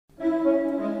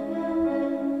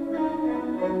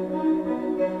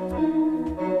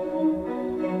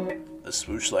the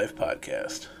Swoosh Life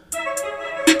Podcast.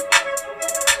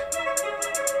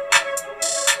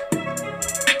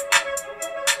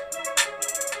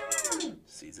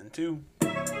 Season 2.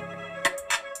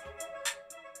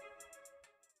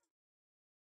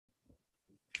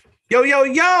 Yo, yo,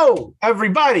 yo,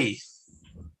 everybody.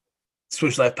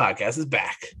 Swoosh Life Podcast is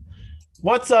back.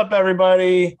 What's up,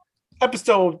 everybody?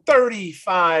 Episode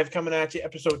 35 coming at you.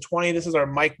 Episode 20. This is our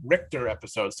Mike Richter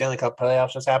episode. Stanley Cup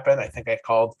playoffs just happened. I think I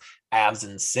called Avs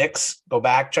in 6. Go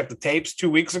back, check the tapes 2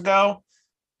 weeks ago,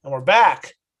 and we're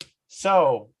back.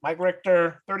 So, Mike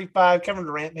Richter, 35. Kevin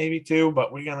Durant, maybe 2,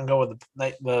 but we're going to go with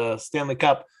the Stanley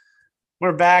Cup.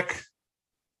 We're back.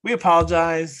 We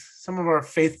apologize. Some of our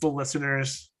faithful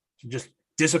listeners just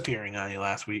disappearing on you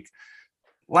last week.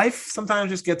 Life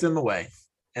sometimes just gets in the way,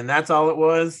 and that's all it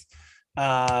was.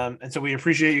 And so we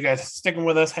appreciate you guys sticking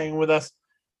with us, hanging with us.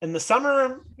 In the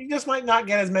summer, you just might not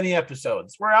get as many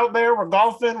episodes. We're out there, we're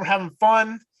golfing, we're having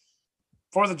fun.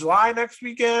 4th of July next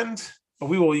weekend, but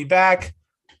we will be back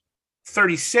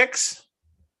 36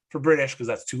 for British, because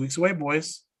that's 2 weeks away,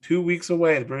 boys. 2 weeks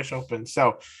away, the British Open.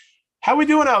 So how we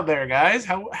doing out there, guys?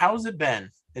 How's it been?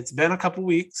 It's been a couple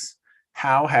weeks.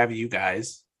 How have you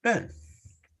guys been?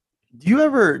 Do you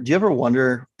ever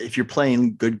wonder if you're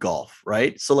playing good golf,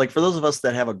 right? So like for those of us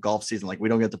that have a golf season, like we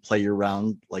don't get to play year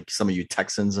round, like some of you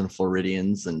Texans and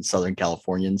Floridians and Southern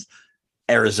Californians,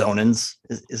 Arizonans,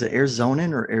 is it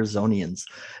Arizonan or Arizonians?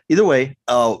 Either way,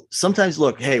 sometimes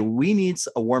look, hey, we need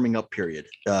a warming up period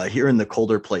here in the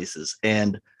colder places.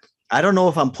 And I don't know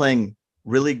if I'm playing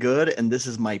really good and this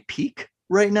is my peak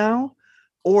right now,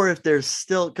 or if there's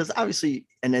still, because obviously,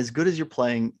 and as good as you're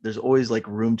playing, there's always like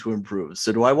room to improve.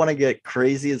 So do I want to get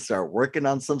crazy and start working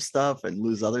on some stuff and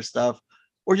lose other stuff,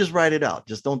 or just ride it out?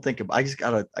 Just don't think about, I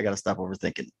gotta stop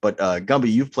overthinking. But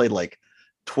Gumby, you've played like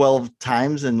 12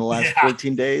 times in the last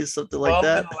 14 days, something like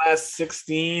that. In the last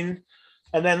 16.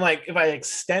 And then like if I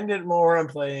extend it more, I'm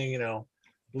playing,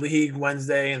 league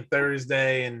Wednesday and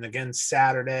Thursday and again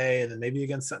Saturday, and then maybe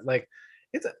against like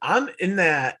I'm in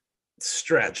that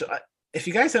stretch. If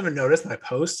you guys haven't noticed, my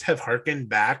posts have harkened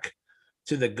back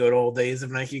to the good old days of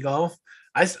Nike Golf.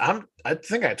 I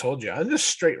think I told you, I'm just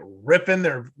straight ripping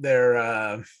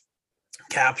their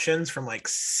captions from like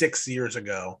 6 years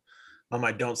ago on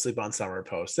my Don't Sleep on Summer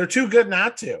post. They're too good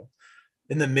not to.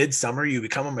 In the midsummer, you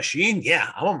become a machine. Yeah,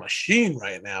 I'm a machine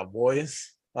right now,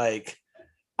 boys. Like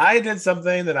I did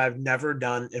something that I've never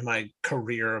done in my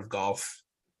career of golf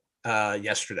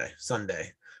yesterday,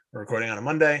 Sunday. We're recording on a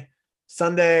Monday.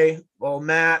 Sunday, little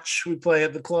match we play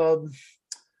at the club,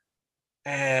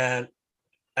 and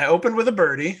I opened with a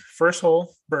birdie. First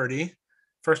hole birdie,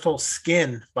 first hole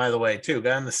skin, by the way, too.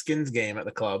 Got in the skins game at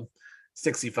the club,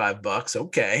 $65.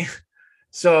 Okay,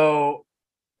 so,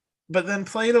 but then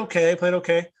played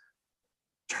okay.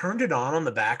 Turned it on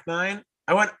the back nine.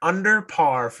 I went under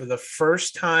par for the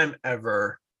first time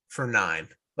ever for 9.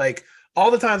 Like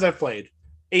all the times I've played,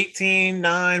 18,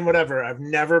 9, whatever. I've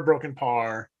never broken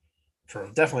par.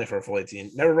 Definitely for a full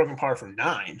 18, never broken par for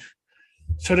 9.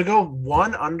 So to go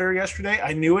 1 under yesterday,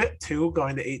 I knew it too,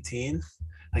 going to 18.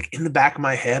 Like in the back of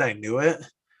my head, I knew it,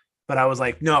 but I was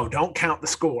like, no, don't count the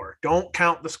score. Don't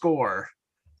count the score.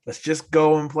 Let's just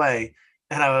go and play.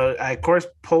 And I of course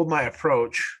pulled my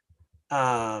approach.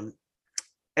 But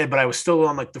I was still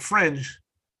on like the fringe.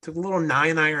 Took a little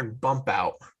 9-iron bump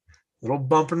out, little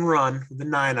bump and run with the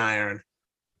 9-iron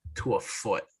to a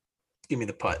foot. Give me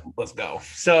the putt. Let's go.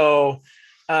 So,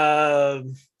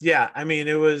 yeah, I mean,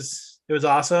 it was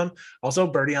awesome. Also,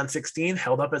 birdie on 16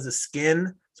 held up as a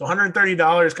skin. So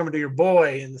 $130 coming to your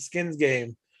boy in the skins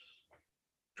game.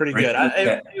 Pretty good.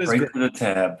 It was right great. To the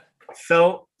tab.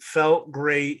 Felt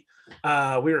great.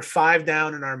 We were 5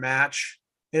 down in our match.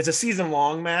 It's a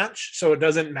season-long match, so it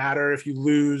doesn't matter if you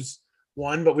lose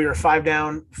 1, but we were 5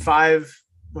 down, 5.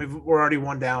 We're already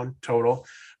 1 down total.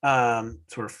 So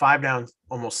we're 5 down,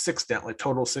 almost 6 down, like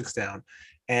total 6 down.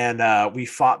 And we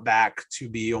fought back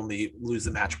to only lose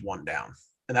the match 1 down.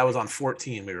 And that was on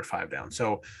 14. We were 5 down.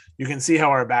 So you can see how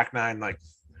our back nine, like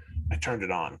I turned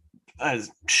it on. I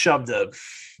shoved a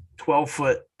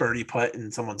 12-foot birdie putt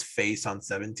in someone's face on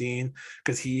 17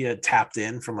 because he had tapped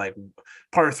in from like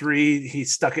par 3. He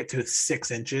stuck it to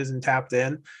 6 inches and tapped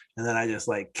in. And then I just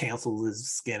like canceled his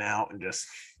skin out and just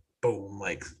boom,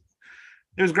 like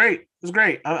it was great. It was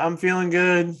great. I'm feeling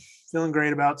good, feeling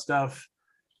great about stuff.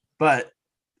 But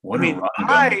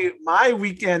my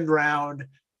weekend round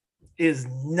is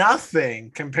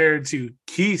nothing compared to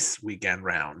Keith's weekend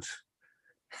round.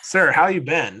 Sir, how you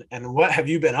been? And what have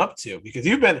you been up to? Because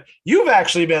you've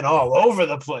actually been all over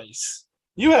the place.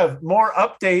 You have more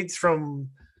updates from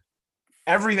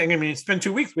everything. I mean, it's been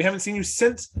 2 weeks. We haven't seen you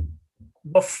since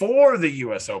before the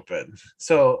U.S. Open.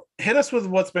 So hit us with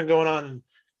what's been going on in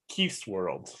Keith's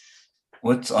world.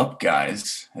 What's up,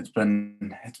 guys? It's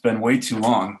been way too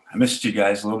long. I missed you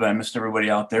guys a little bit. I missed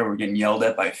everybody out there. We're getting yelled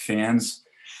at by fans,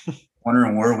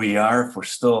 wondering where we are, if we're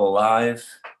still alive.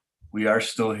 We are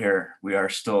still here. We are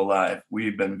still alive.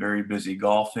 We've been very busy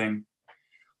golfing,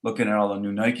 looking at all the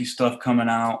new Nike stuff coming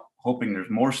out, hoping there's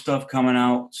more stuff coming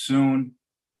out soon.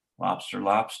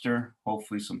 Lobster,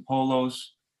 hopefully some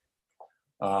polos.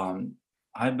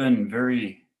 I've been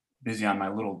very busy on my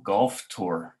little golf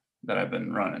tour that I've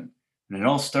been running. And it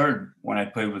all started when I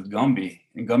played with Gumby.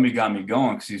 And Gumby got me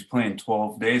going because he's playing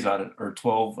 12 out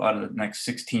of the next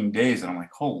 16 days. And I'm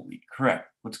like, holy crap,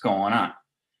 what's going on?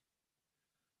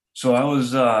 So I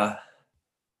was, I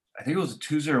think it was a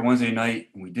Tuesday or Wednesday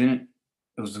night. And it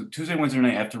was a Tuesday, Wednesday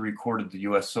night after we recorded the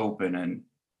US Open and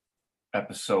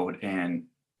episode. And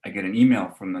I get an email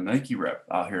from the Nike rep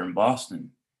out here in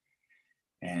Boston.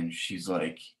 And she's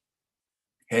like,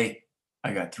 hey,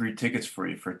 I got 3 tickets for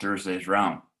you for Thursday's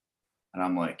round. And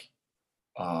I'm like,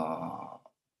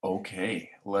 okay,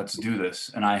 let's do this.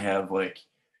 And I have like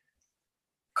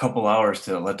a couple hours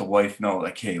to let the wife know,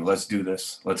 like, hey, let's do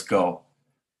this. Let's go.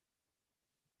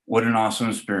 What an awesome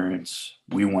experience.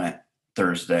 We went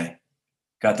Thursday,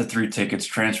 got the 3 tickets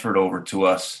transferred over to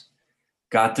us,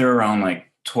 got there around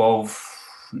like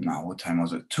what time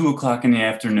was it? 2:00 in the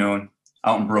afternoon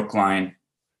out in Brookline,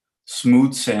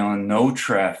 smooth sailing, no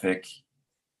traffic.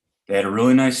 They had a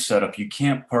really nice setup. You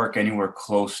can't park anywhere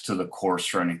close to the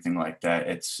course or anything like that.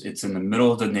 It's in the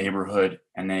middle of the neighborhood,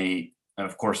 and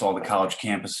of course all the college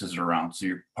campuses are around. So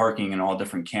you're parking in all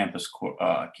different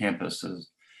campuses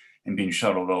and being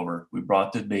shuttled over. We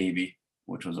brought the baby,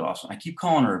 which was awesome. I keep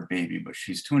calling her a baby, but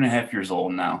she's 2.5 years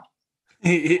old now.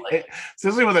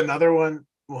 Especially with another one.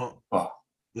 Well,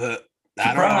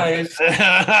 surprise!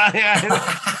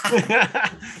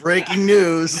 Breaking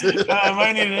news. I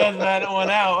might need to edit that one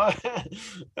out.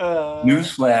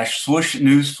 Newsflash, swoosh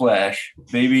newsflash.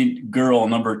 Baby girl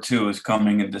number 2 is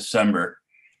coming in December.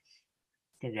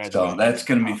 So that's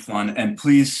going to be fun. And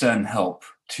please send help.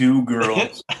 2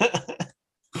 girls.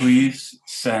 Please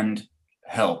send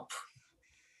help.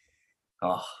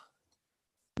 Oh.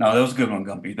 No, that was a good one,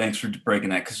 Gumpy. Thanks for breaking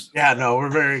that. We're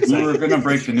very excited. We were going to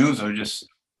break the news.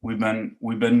 We've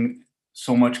been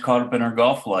so much caught up in our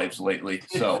golf lives lately.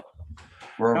 So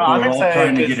we're all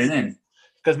trying to get it in.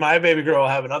 Because my baby girl will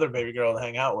have another baby girl to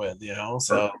hang out with,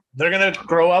 So they're going to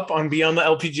grow up and be on the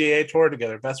LPGA tour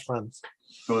together, best friends.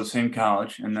 Go to the same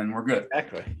college, and then we're good.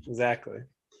 Exactly.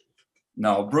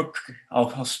 No,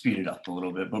 I'll speed it up a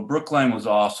little bit. But Brookline was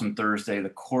awesome Thursday. The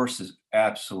course is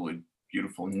absolutely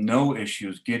beautiful. No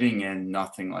issues getting in,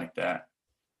 nothing like that.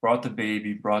 Brought the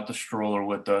baby, brought the stroller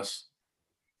with us.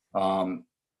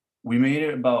 We made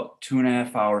it about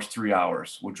 2.5 hours, 3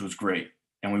 hours, which was great.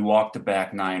 And we walked the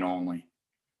back 9 only.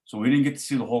 So we didn't get to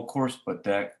see the whole course, but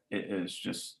it is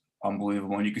just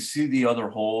unbelievable. And you can see the other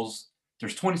holes.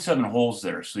 There's 27 holes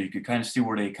there. So you could kind of see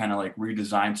where they kind of like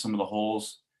redesigned some of the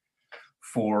holes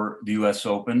for the US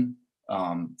Open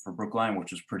for Brookline,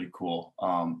 which is pretty cool.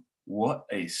 What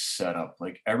a setup.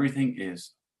 Like everything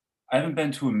is, I haven't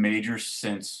been to a major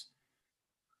since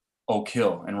Oak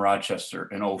Hill in Rochester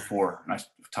in 2004. And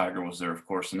Tiger was there, of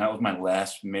course. And that was my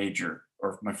last major,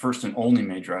 or my first and only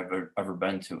major I've ever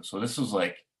been to. So this was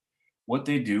like what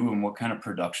they do and what kind of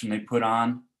production they put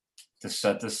on to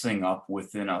set this thing up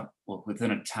within a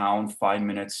town 5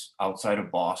 minutes outside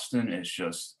of Boston is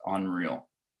just unreal.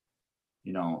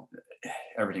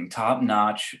 Everything top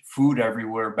notch, food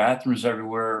everywhere, bathrooms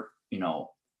everywhere.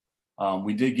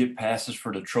 We did get passes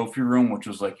for the trophy room, which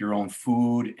was like your own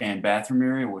food and bathroom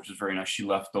area, which was very nice. She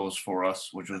left those for us,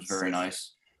 which was very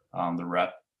nice. The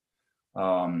rep.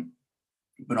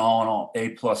 But all in all,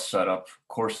 A+ setup.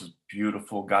 Course is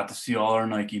beautiful. Got to see all our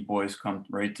Nike boys come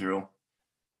right through.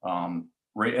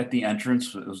 Right at the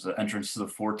entrance, it was the entrance to the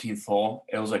 14th hole.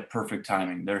 It was like perfect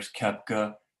timing. There's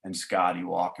Koepka and Scotty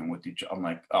walking with each other. I'm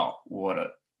like, oh, what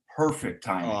a perfect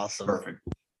timing. Awesome.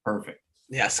 Perfect.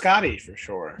 Yeah, Scotty for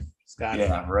sure.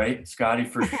 Yeah, right? Scotty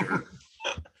for sure.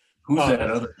 Who's that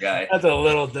other guy? That's a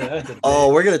little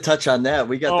we're going to touch on that.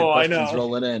 We got the questions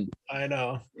rolling in. I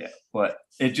know. Yeah, but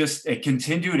it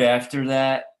continued after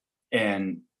that,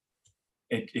 and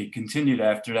it continued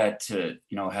after that to,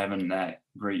 having that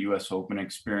great US Open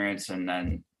experience. And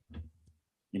then,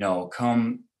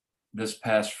 come this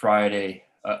past Friday,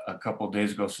 a couple of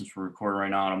days ago, since we're recording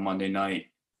right now on a Monday night,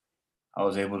 I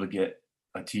was able to get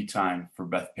a tee time for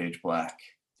Bethpage Black.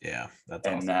 Yeah, that's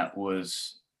awesome. And that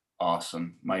was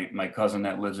awesome. My cousin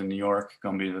that lives in New York,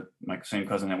 gonna be my same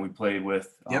cousin that we played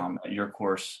with at your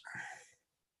course.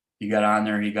 he got on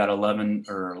there. He got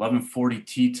 11:40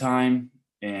 tee time,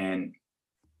 and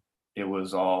it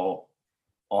was all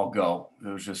go.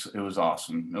 It was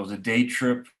awesome. It was a day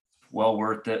trip, well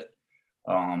worth it.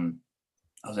 It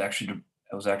was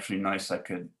actually nice.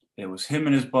 It was him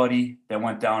and his buddy that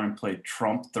went down and played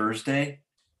Trump Thursday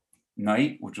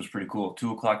night, which was pretty cool.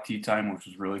 2:00 tee time, which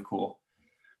was really cool.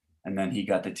 And then he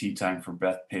got the tee time for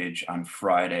Bethpage on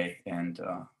Friday. And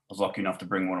I was lucky enough to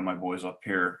bring one of my boys up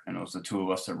here. And it was the two of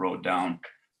us that rode down,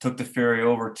 took the ferry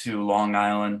over to Long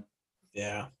Island.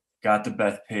 Yeah. Got the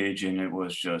Bethpage, and it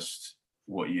was just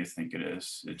what you think it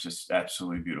is. It's just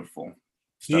absolutely beautiful.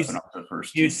 Stepping up to the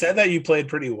first tee. You said that you played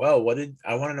pretty well.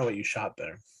 I want to know what you shot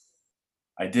there.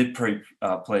 I did play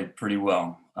pretty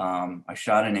well. I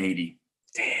shot an 80.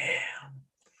 Damn.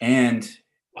 And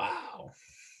wow.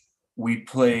 We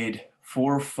played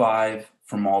 4 or 5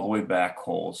 from all the way back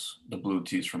holes, the blue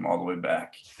tees from all the way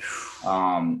back.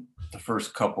 The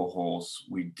first couple holes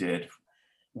we did.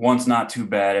 One's not too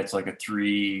bad. It's like a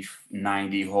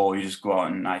 390 hole. You just go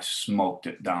out, and I smoked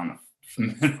it down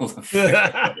the middle of the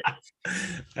fairway.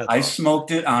 I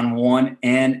smoked it on 1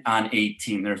 and on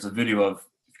 18. There's a video of,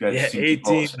 if you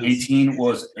guys seen 18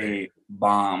 was a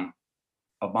bomb.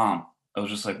 A bomb. I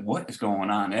was just like, what is going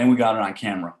on? And we got it on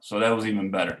camera. So that was even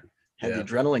better. Had the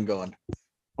adrenaline going.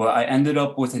 But I ended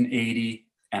up with an 80,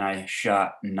 and I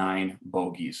shot 9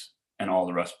 bogeys and all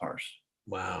the rest pars.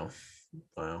 Wow.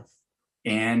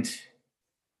 And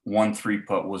 1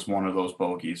 3-putt was one of those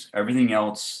bogeys. Everything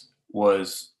else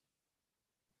was,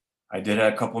 I did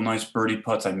have a couple nice birdie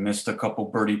putts. I missed a couple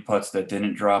birdie putts that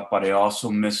didn't drop, but I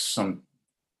also missed some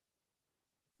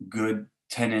good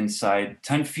 10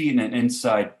 feet and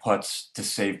inside putts to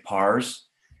save pars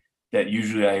that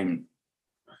usually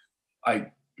I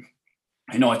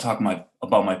know I talk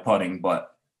about my putting,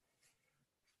 but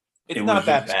it's not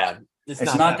that bad.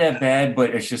 It's not that bad, but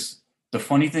it's just, the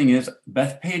funny thing is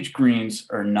Bethpage greens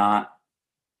are not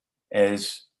they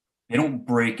don't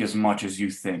break as much as you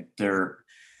think. They're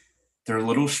a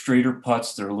little straighter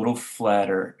putts. They're a little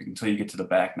flatter until you get to the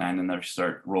back nine, and they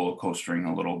start roller coastering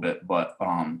a little bit. But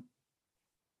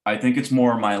I think it's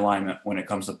more my alignment when it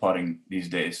comes to putting these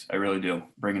days. I really do.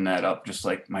 Bringing that up, just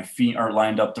like my feet aren't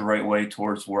lined up the right way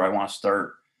towards where I want to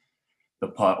start the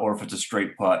putt, or if it's a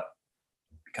straight putt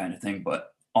kind of thing.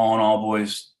 But all in all,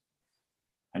 boys,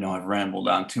 I know I've rambled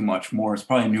on too much more. It's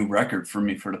probably a new record for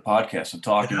me for the podcast of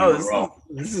talking in a row.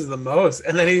 This is the most.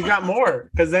 And then he got more,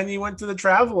 because then you went to the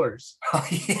Travelers. Oh,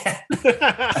 yeah.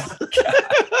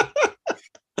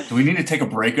 Do we need to take a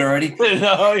break already?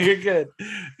 No, you're good.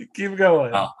 Keep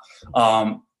going.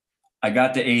 I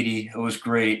got the 80. It was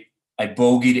great. I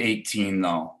bogeyed 18,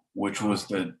 though, which was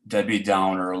the Debbie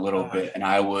Downer a little bit. And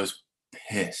I was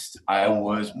pissed. I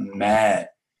was mad.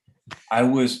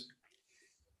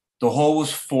 The hole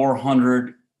was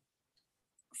 400.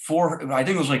 I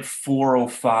think it was like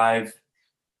 405.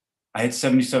 I hit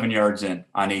 77 yards in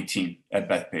on 18 at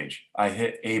Bethpage. I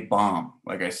hit a bomb,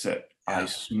 like I said. I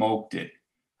smoked it.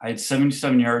 I had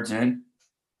 77 yards in.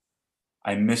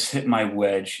 I mishit my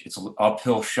wedge. It's an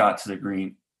uphill shot to the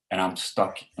green, and I'm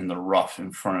stuck in the rough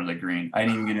in front of the green. I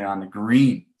didn't even get it on the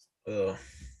green. Ugh.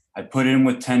 I put it in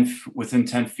within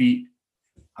 10 feet.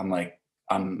 I'm like,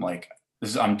 I'm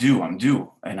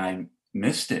due. And I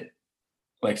missed it.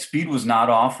 Like, speed was not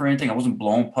off or anything. I wasn't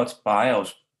blowing putts by.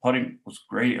 Putting was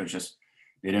great. It was just,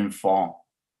 they didn't fall.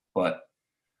 But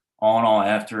all in all,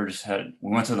 after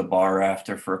we went to the bar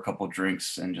after for a couple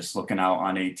drinks and just looking out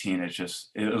on 18. It's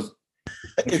going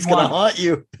to haunt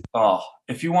you. Oh,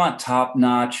 if you want top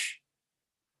notch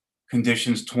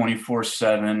conditions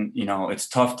 24/7, it's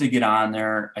tough to get on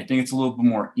there. I think it's a little bit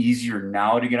more easier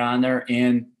now to get on there,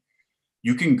 and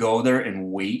you can go there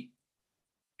and wait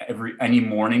any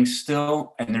morning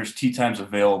still, and there's tee times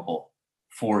available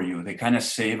for you. They kind of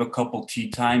save a couple tee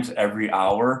times every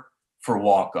hour for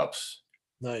walk-ups.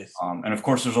 Nice. And of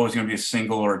course, there's always going to be a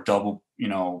single or a double,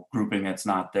 grouping that's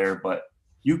not there, but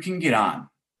you can get on.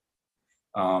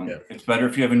 It's better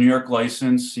if you have a New York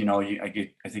license.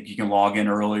 I think you can log in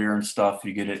earlier and stuff.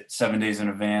 You get it 7 days in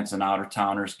advance, and outer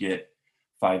towners get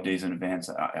 5 days in advance.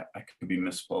 I could be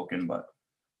misspoken, but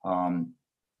I'm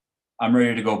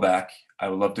ready to go back. I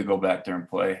would love to go back there and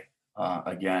play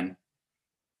again.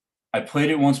 I played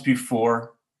it once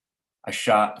before.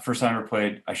 The first time I ever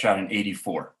played, I shot an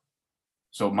 84.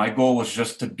 So my goal was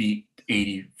just to beat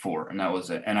 84, and that was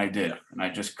it. And I did. And I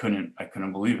just couldn't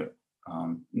believe it.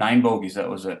 9 bogeys, that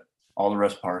was it. All the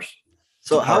rest pars.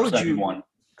 So how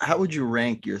would you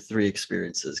rank your 3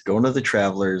 experiences? Going to the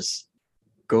Travelers,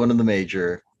 going to the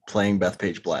major, playing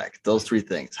Bethpage Black. Those 3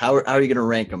 things. How are you going to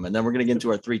rank them? And then we're going to get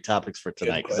into our 3 topics for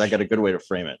tonight, because I got a good way to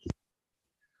frame it.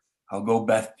 I'll go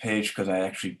Beth Page because I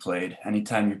actually played.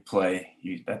 Anytime you play,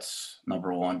 that's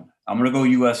number one. I'm going to go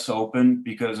U.S. Open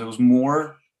because it was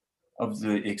more of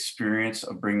the experience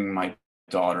of bringing my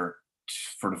daughter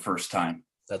for the first time.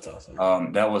 That's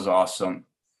awesome. That was awesome.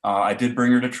 I did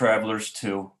bring her to Travelers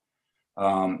too.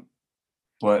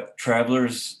 But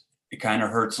Travelers, it kind of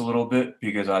hurts a little bit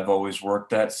because I've always worked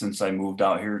that since I moved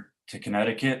out here to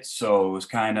Connecticut. So it was it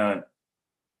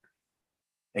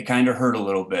kind of hurt a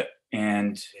little bit.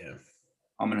 And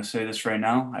I'm going to say this right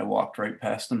now. I walked right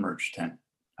past the merch tent.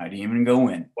 I didn't even go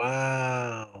in.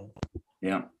 Wow.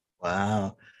 Yeah.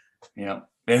 Wow. Yeah.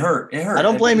 It hurt. It hurt. I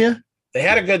don't blame you. They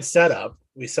had a good setup.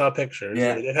 We saw pictures.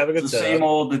 Yeah. They did have a good setup. Same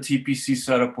old, the TPC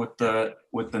setup with the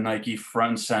Nike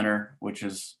front and center, which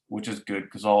is good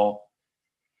because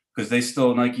they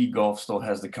still, Nike Golf still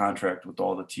has the contract with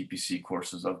all the TPC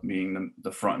courses of being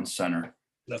the front and center.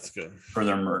 That's good for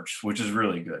their merch, which is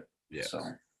really good. Yeah. So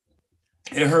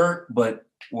it hurt, but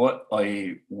what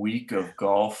a week of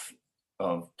golf,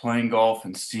 of playing golf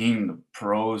and seeing the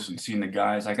pros and seeing the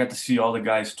guys. I got to see all the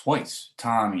guys twice.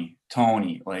 Tommy,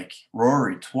 Tony, like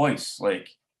Rory twice. Like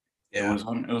it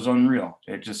was unreal.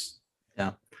 It just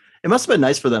It must have been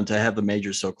nice for them to have the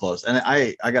majors so close. And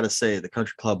I got to say, the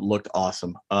country club looked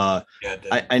awesome. I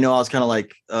know I was kind of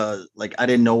like I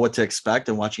didn't know what to expect,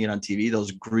 and watching it on TV,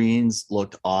 those greens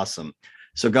looked awesome.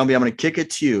 So Gumby, I'm going to kick it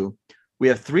to you. We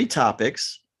have 3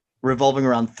 topics revolving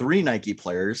around 3 Nike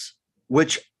players,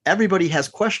 which everybody has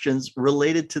questions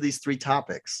related to these 3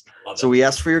 topics. So we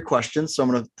asked for your questions. So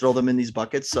I'm going to throw them in these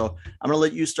buckets. So I'm going to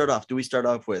let you start off. Do we start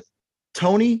off with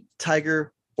Tony,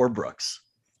 Tiger, or Brooks?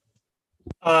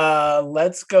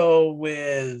 Let's go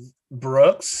with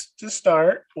Brooks to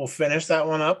start. We'll finish that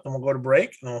one up, and we'll go to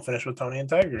break, and then we'll finish with Tony and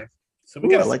Tiger. So we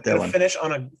got to finish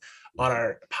on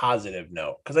our positive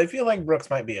note, because I feel like Brooks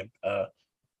might be a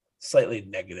slightly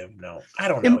negative note. I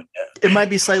don't know. It might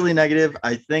be slightly negative.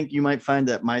 I think you might find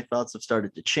that my thoughts have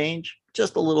started to change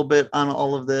just a little bit on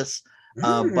all of this.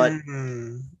 But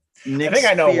I think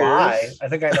I know why. I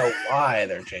think I know why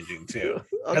they're changing too.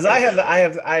 Because I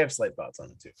have slight thoughts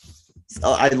on it too.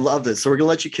 Oh, I love this. So we're gonna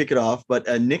let you kick it off. But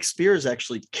Nick Spears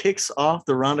actually kicks off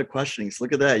the round of questioning. So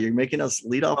look at that. You're making us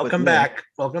lead off. Welcome back.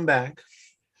 Welcome back.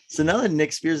 So now that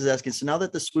Nick Spears is asking, so now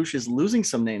that the Swoosh is losing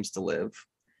some names to live,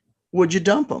 would you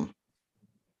dump them?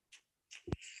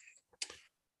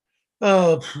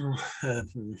 Oh,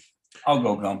 I'll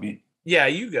go, Gumby. Yeah,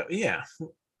 you go. Yeah,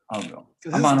 I'll go.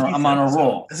 I'm on a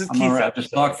roll. This is I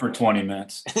just talked for 20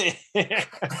 minutes.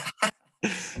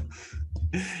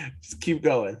 Just keep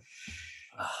going.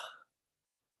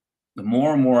 The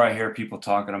more and more I hear people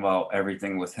talking about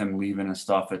everything with him leaving and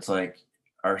stuff, it's like,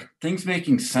 are things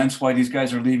making sense why these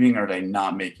guys are leaving? Or are they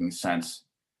not making sense?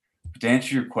 But to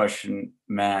answer your question,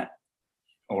 Matt,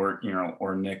 or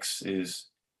Nick's, is,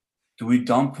 do we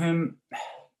dump him?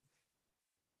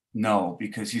 No,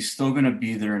 because he's still going to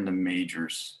be there in the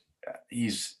majors.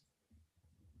 He's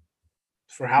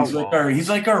for how long? He's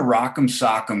like our rock'em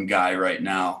sock'em guy right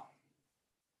now.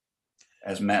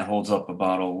 As Matt holds up a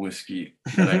bottle of whiskey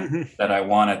that I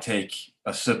want to take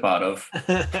a sip out of.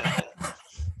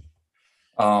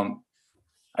 I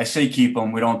say keep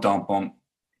him. We don't dump him.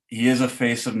 He is a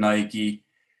face of Nike.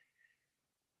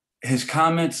 His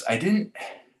comments, I'm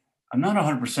not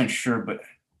 100% sure, but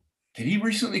did he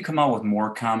recently come out with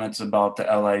more comments about the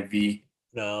LIV?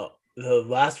 No, the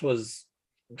last was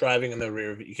driving in the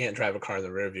rear. You can't drive a car in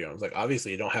the rear view. I was like,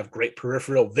 obviously you don't have great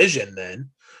peripheral vision then,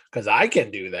 because I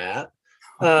can do that.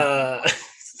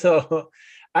 So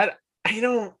I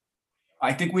don't.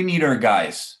 I think we need our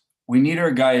guys. We need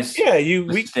our guys. Yeah,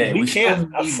 we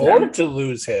can't afford to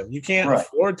lose him. You can't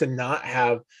afford to not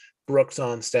have Brooks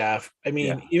on staff. I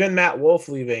mean, even Matt Wolf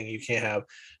leaving, you can't have.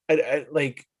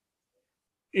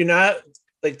 You're not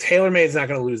like TaylorMade's not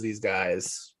going to lose these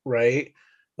guys, right?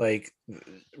 Like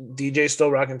DJ's still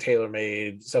rocking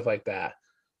TaylorMade, stuff like that.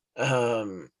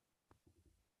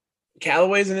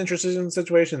 Callaway's an interesting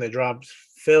situation. They dropped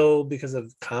Phil because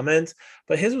of comments,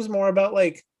 but his was more about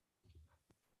like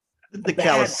the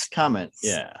callous comment.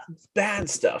 Yeah. Bad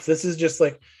stuff. This is just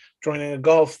like joining a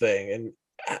golf thing.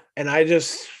 And I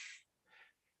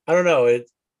don't know.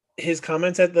 His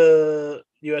comments at the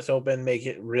US Open make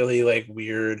it really like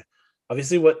weird.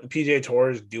 Obviously what the PGA Tour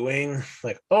is doing,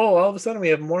 like, oh, all of a sudden we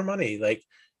have more money, like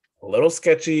a little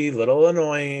sketchy, little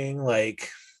annoying, like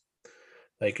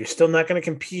you're still not going to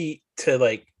compete to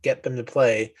like get them to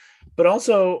play. But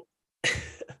also,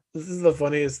 this is the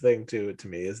funniest thing to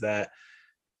me is that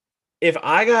if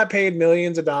I got paid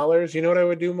millions of dollars, you know what I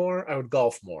would do more? I would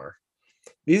golf more.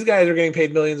 These guys are getting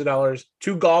paid millions of dollars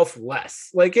to golf less.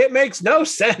 Like, it makes no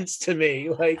sense to me.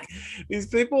 Like, these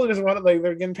people just want to, like,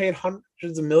 they're getting paid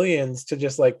hundreds of millions to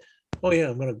just like, oh yeah,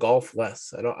 I'm gonna golf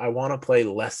less. I want to play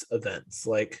less events.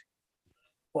 Like,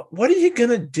 what are you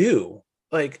gonna do?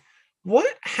 Like,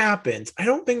 what happens? I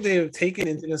don't think they've taken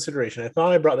into consideration. I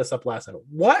thought I brought this up last time.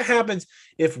 What happens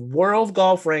if World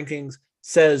Golf Rankings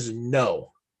says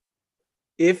no?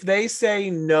 If they say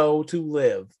no to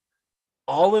live,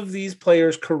 all of these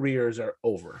players' careers are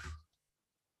over.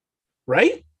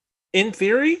 Right? In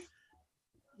theory?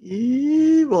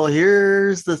 Well,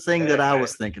 here's the thing that I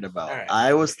was thinking about. Right.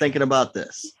 I was thinking about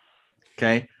this.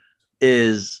 Okay.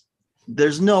 Is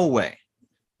there's no way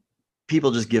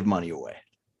people just give money away.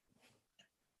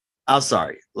 I'm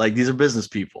sorry. Like, these are business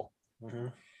people,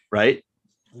 right?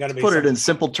 Gotta put it in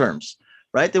simple terms,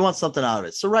 right? They want something out of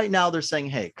it. So right now they're saying,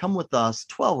 hey, come with us,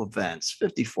 12 events,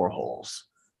 54 holes.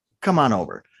 Come on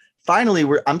over. Finally,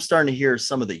 I'm starting to hear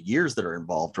some of the years that are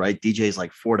involved, right? DJ's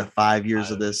like 4 to 5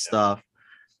 years of this stuff.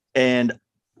 And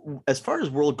as far as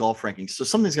world golf rankings, so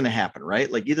something's going to happen,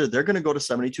 right? Like, either they're going to go to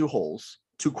 72 holes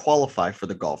to qualify for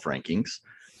the golf rankings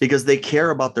because they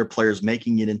care about their players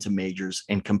making it into majors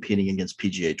and competing against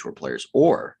PGA Tour players,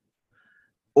 or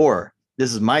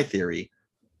this is my theory,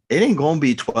 it ain't going to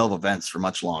be 12 events for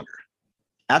much longer.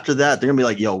 After that, they're going to be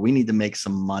like, yo, we need to make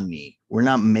some money. We're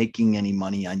not making any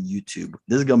money on YouTube.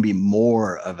 This is going to be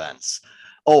more events.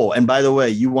 Oh, and by the way,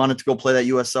 you wanted to go play that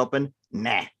US Open?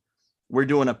 Nah. We're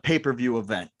doing a pay-per-view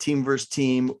event, team versus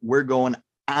team. We're going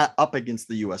up against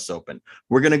the US Open.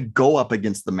 We're going to go up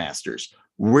against the Masters.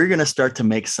 We're going to start to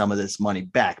make some of this money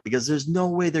back because there's no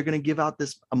way they're going to give out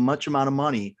this a much amount of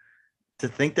money to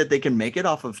think that they can make it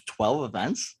off of 12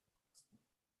 events.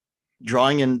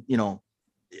 Drawing in,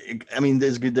 I mean,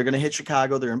 they're going to hit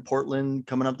Chicago. They're in Portland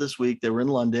coming up this week. They were in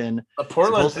London. The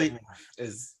Portland thing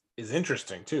is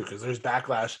interesting too, because there's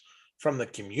backlash from the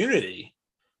community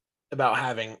about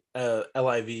having a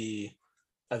LIV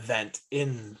event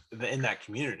in that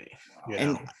community.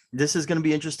 And this is going to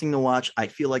be interesting to watch. I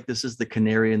feel like this is the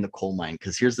canary in the coal mine,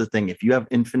 because here's the thing. If you have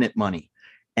infinite money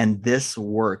and this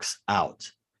works out,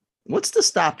 what's to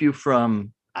stop you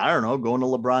from, I don't know, going to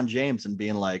LeBron James and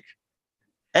being like,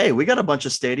 hey, we got a bunch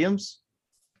of stadiums.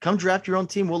 Come draft your own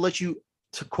team. We'll let you,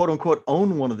 to quote unquote,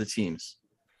 own one of the teams.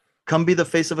 Come be the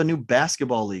face of a new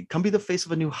basketball league. Come be the face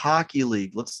of a new hockey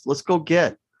league. Let's go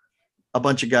get a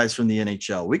bunch of guys from the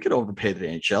NHL. We could overpay the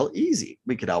NHL. Easy.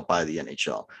 We could outbuy the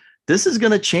NHL. This is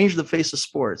going to change the face of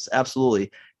sports.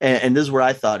 Absolutely. And this is where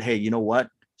I thought, hey, you know what?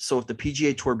 So if the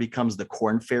PGA Tour becomes the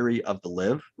Corn Ferry of the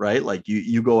live, right? Like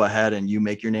you go ahead and you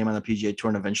make your name on the PGA Tour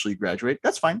and eventually graduate.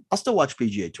 That's fine. I'll still watch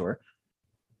PGA Tour.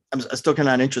 I'm still kind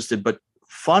of not interested, but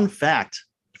fun fact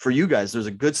for you guys, there's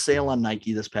a good sale on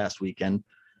Nike this past weekend.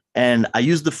 And I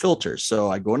use the filter.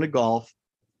 So I go into golf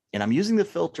and I'm using the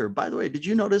filter. By the way, did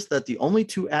you notice that the only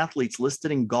two athletes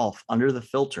listed in golf under the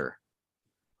filter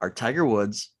are Tiger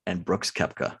Woods and Brooks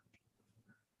Koepka?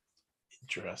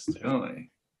 Interesting.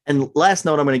 Really? And last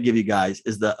note I'm going to give you guys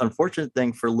is the unfortunate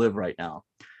thing for live right now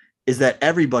is that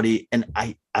everybody, and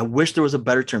I wish there was a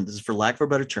better term. This is for lack of a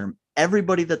better term.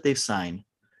 Everybody that they've signed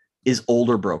is old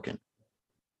or broken.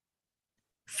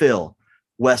 Phil,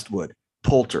 Westwood,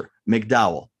 Poulter,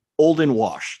 McDowell, old and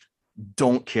washed.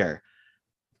 Don't care.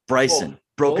 Bryson,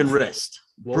 broken wrist.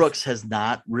 Brooks has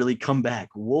not really come back.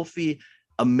 Wolfie,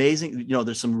 amazing.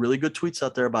 There's some really good tweets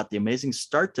out there about the amazing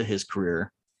start to his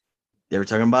career. They were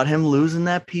talking about him losing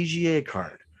that PGA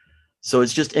card. So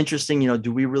it's just interesting,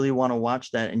 do we really want to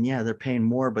watch that? And yeah, they're paying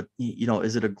more, but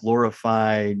is it a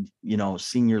glorified,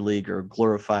 senior league or a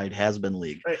glorified has-been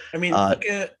league? Right. I mean, look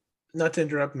at, not to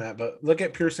interrupt Matt, but look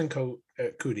at Pearson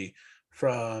Coody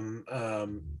from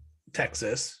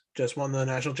Texas, just won the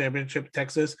national championship.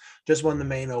 Texas just won the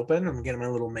Maine Open. I'm getting my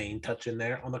little Maine touch in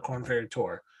there on the Corn Ferry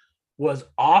Tour. Was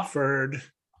offered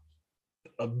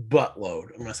a buttload.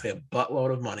 I'm going to say a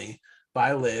buttload of money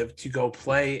by Liv to go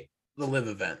play the Live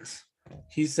events.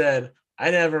 He said,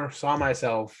 I never saw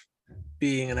myself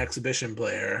being an exhibition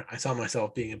player. I saw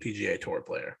myself being a PGA Tour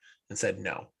player, and said,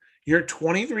 no. You're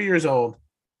 23 years old,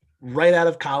 right out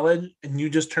of college, and you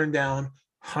just turned down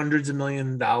hundreds of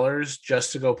 $millions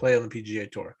just to go play on the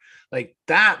PGA Tour. Like,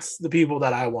 that's the people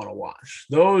that I want to watch.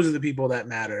 Those are the people that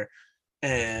matter,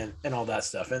 and all that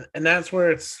stuff. And that's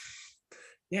where it's,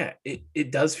 yeah,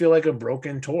 it does feel like a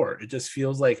broken tour. It just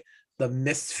feels like the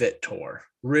misfit tour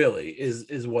really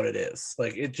is what it is.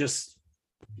 Like, it just,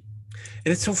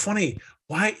 and it's so funny.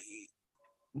 Why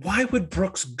would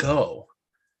Brooks go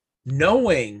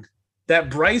knowing that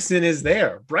Bryson is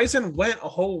there? Bryson went a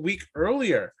whole week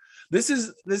earlier. This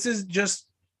is just,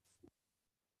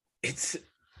 it's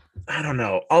I don't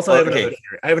know. Also, I have Okay. another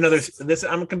theory. I have another. This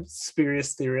I'm a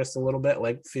conspiracy theorist a little bit,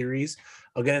 like theories.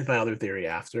 I'll get into my other theory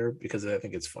after because I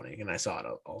think it's funny, and I saw it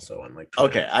also on like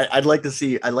Twitter. Okay, I'd like to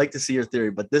see your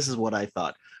theory, but this is what I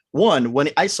thought. One, when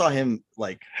I saw him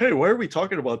like, hey, why are we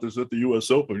talking about this at the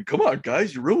U.S. Open? Come on,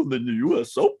 guys, you're ruining the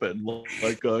U.S. Open.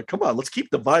 Like, come on, let's keep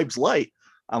the vibes light.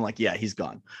 I'm like, yeah, he's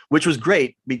gone, which was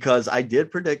great because I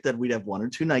did predict that we'd have one or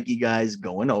two Nike guys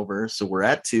going over. So we're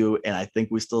at two, and I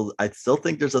still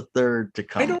think there's a third to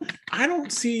come. I don't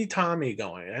see Tommy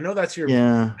going. I know that's your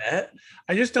Yeah. bet.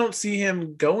 I just don't see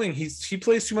him going. He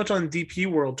plays too much on DP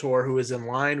World Tour, who is in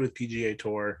line with PGA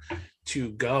Tour to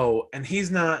go, and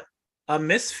he's not a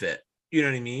misfit. You know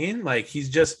what I mean? Like he's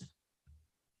just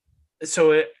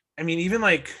I mean, even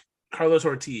like Carlos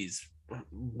Ortiz,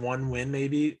 one win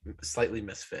maybe, slightly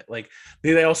misfit. Like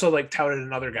they also like touted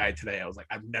another guy today. I was like,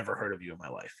 I've never heard of you in my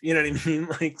life. You know what I mean?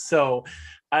 Like so,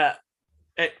 I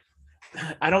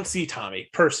don't see Tommy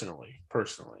personally,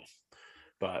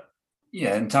 but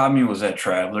Yeah, and Tommy was at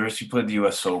Travelers. He played the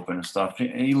U.S. Open and stuff.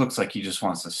 He looks like he just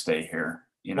wants to stay here.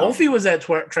 You know, Wolfie was at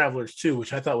Travelers too,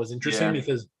 which I thought was interesting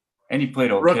because and he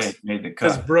played okay. Made the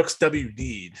because cut. Brooks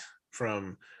WD'd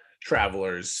from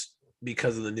Travelers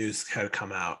because of the news had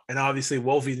come out, and obviously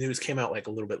Wolfie news came out like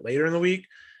a little bit later in the week,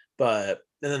 and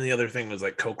then the other thing was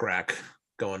like Coke Rack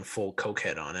going full Coke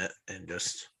head on it and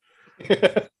just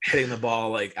hitting the ball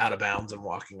like out of bounds and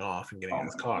walking off and getting in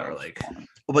his car. Like,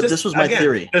 but this was my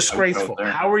theory. Disgraceful.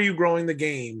 How are you growing the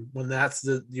game when that's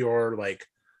your like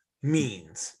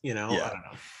means? You know, yeah. I don't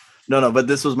know. No, but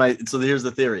this was so here's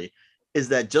the theory is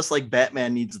that just like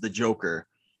Batman needs the Joker,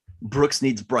 Brooks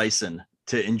needs Bryson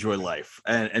to enjoy life.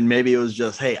 And maybe it was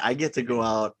just, hey, I get to go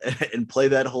out and play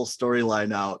that whole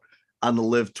storyline out on the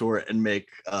Live Tour and make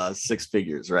 6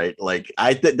 figures, right? Like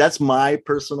that's my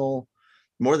personal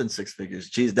more than 6 figures.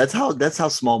 Geez, that's how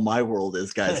small my world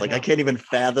is, guys. Like I can't even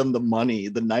fathom the money,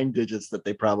 the 9 digits that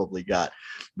they probably got.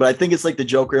 But I think it's like the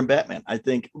Joker and Batman. I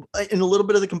think in a little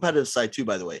bit of the competitive side too,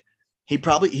 by the way. He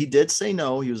did say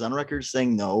no. He was on record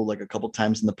saying no like a couple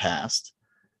times in the past.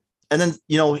 And then,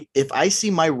 if I see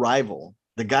my rival,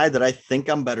 the guy that I think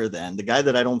I'm better than, the guy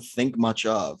that I don't think much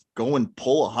of, go and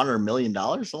pull $100 million,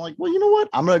 I'm like, well, you know what?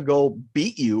 I'm going to go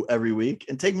beat you every week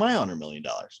and take my $100 million.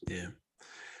 Yeah.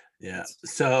 Yeah.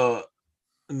 So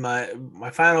my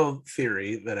final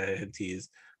theory that I had teased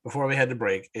before we had to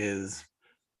break is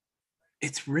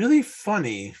it's really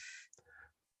funny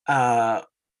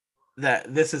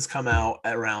that this has come out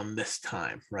around this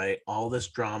time, right? All this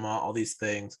drama, all these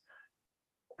things,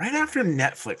 right after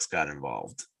Netflix got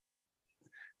involved.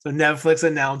 So Netflix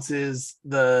announces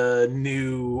the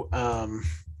new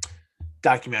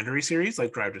documentary series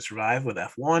like Drive to Survive with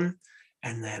F1.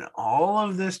 And then all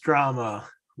of this drama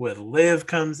with Liv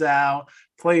comes out,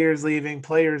 players leaving,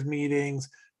 players meetings,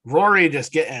 Rory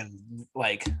just getting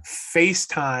like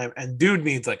FaceTime, and dude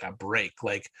needs like a break.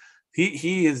 Like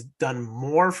he has done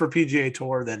more for PGA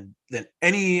Tour than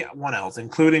anyone else,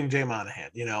 including Jay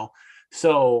Monahan,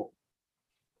 So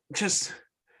just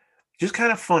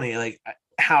kind of funny, like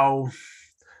how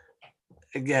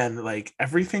again, like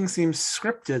everything seems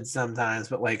scripted sometimes,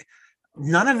 but like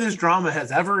none of this drama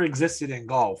has ever existed in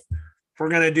golf. If we're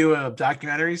gonna do a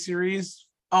documentary series,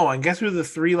 and guess who the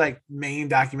 3 like main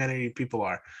documentary people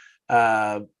are?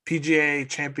 PGA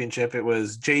Championship, it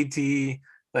was JT,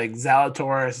 like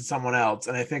Zalatoris and someone else,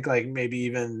 and I think like maybe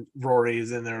even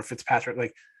Rory's in there, Fitzpatrick.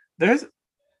 Like those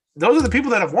are the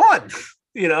people that have won.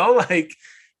 Like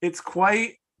it's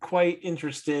quite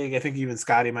interesting. I think even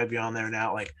Scotty might be on there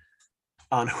now, like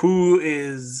on who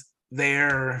is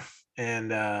there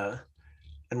and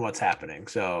what's happening.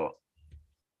 So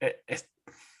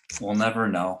we'll never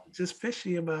know. Just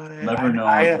fishy about it. Never know.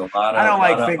 I don't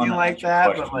like thinking like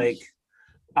that, but like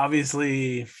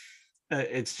obviously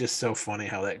it's just so funny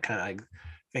how that kind of like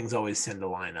things always tend to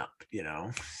line up,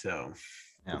 So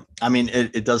yeah, I mean,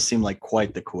 it does seem like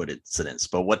quite the coincidence,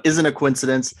 but what isn't a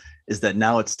coincidence is that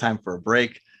now it's time for a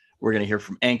break. We're going to hear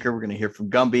from Anchor. We're going to hear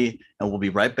from Gumby, and we'll be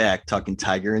right back talking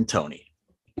Tiger and Tony.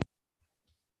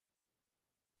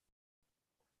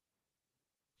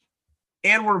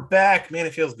 And we're back. Man,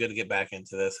 it feels good to get back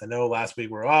into this. I know last week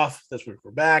we're off. This week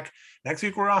we're back. Next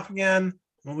week we're off again.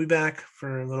 We'll be back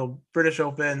for a little British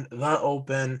Open, the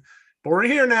Open. But we're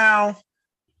here now.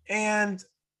 And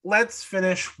let's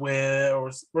finish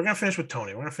we're going to finish with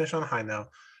Tony. We're going to finish on a high note.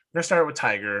 We're going to start with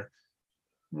Tiger.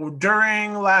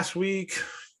 During last week,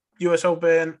 U.S.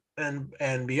 Open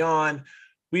and beyond,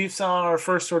 we saw our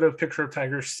first sort of picture of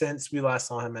Tiger since we last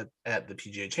saw him at the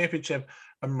PGA Championship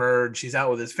emerge. He's out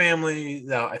with his family.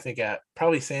 He's out, I think, at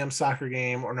probably Sam's soccer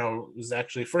game, or no, it was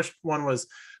actually first one was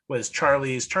was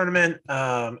Charlie's tournament.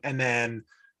 And then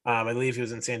I believe he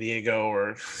was in San Diego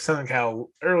or Southern Cal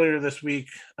earlier this week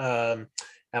at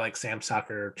like Sam's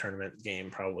soccer tournament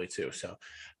game probably too. So,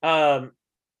 but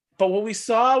what we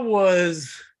saw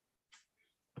was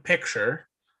a picture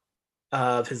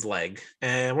of his leg,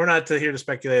 and we're not here to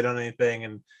speculate on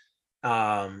anything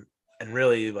and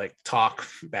really like talk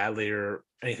badly or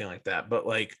anything like that. But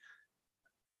like,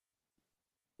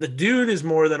 the dude is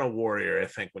more than a warrior, I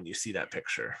think, when you see that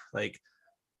picture. Like,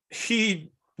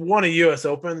 he won a US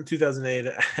Open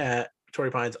 2008 at Torrey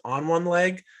Pines on one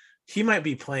leg. He might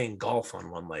be playing golf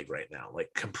on one leg right now, like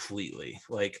completely.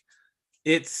 Like,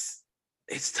 it's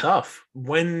tough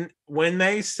when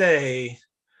they say,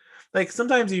 like,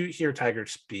 sometimes you hear Tiger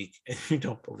speak and you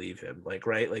don't believe him, like,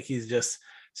 right? Like, he's just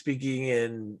speaking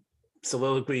in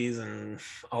soliloquies and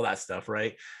all that stuff,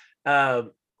 right?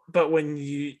 But when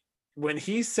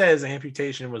he says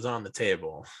amputation was on the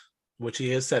table, which he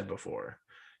has said before,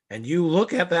 and you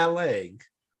look at that leg,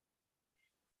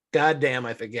 goddamn,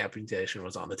 I think amputation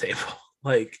was on the table.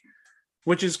 Like,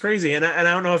 which is crazy. And I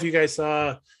don't know if you guys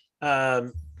saw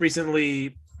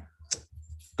recently,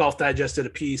 Golf Digest did a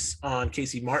piece on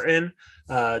Casey Martin,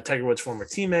 Tiger Woods' former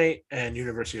teammate and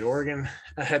University of Oregon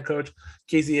head coach.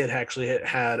 Casey had actually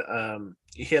had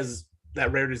he has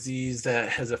that rare disease that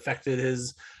has affected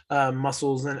his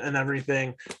muscles and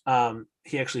everything.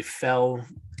 He actually fell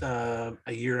a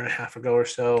year and a half ago or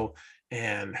so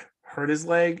and hurt his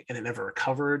leg, and it never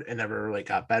recovered and never like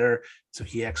got better. So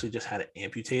he actually just had it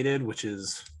amputated, which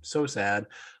is so sad.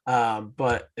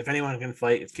 But if anyone can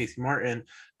fight, it's Casey Martin.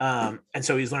 And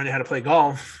so he's learning how to play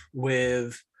golf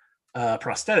with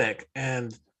prosthetic,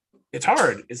 and it's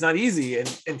hard. It's not easy.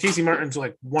 And Casey Martin's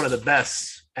like one of the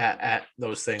best at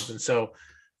those things. And so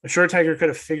I'm sure Tiger could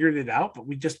have figured it out, but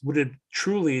we just would have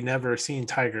truly never seen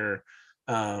Tiger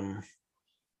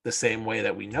the same way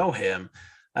that we know him,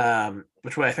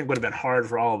 which I think would have been hard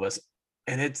for all of us.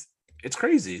 And it's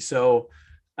crazy. So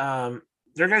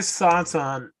your guys' thoughts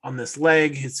on this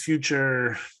leg, his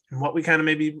future, and what we kind of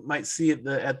maybe might see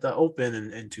at the Open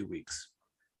in 2 weeks.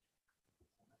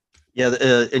 Yeah,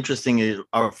 interesting.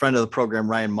 Our friend of the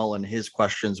program, Ryan Mullen, his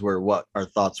questions were what our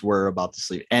thoughts were about the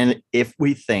sleeve, and if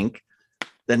we think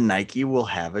that Nike will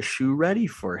have a shoe ready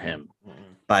for him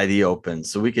by the Open.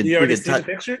 So we could. Do you already see the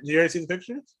picture? Did you already see the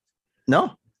pictures?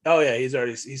 No. Oh yeah, he's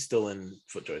still in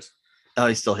FootJoys. Oh,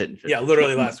 he's still hitting. 50. Yeah,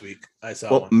 literally last week I saw.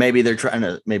 Well, maybe they're trying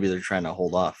to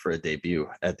hold off for a debut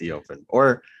at the Open,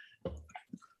 or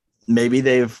maybe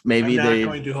I'm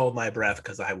not going to hold my breath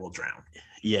because I will drown.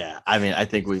 Yeah, I mean, I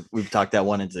think we've talked that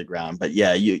one into the ground, but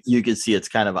yeah, you can see it's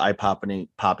kind of eye popping,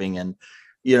 and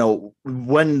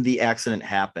when the accident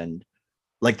happened,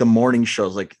 like the morning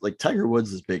shows, like Tiger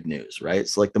Woods is big news, right?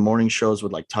 So like the morning shows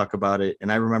would like talk about it,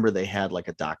 and I remember they had like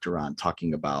a doctor on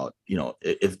talking about,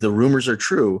 if the rumors are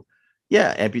true,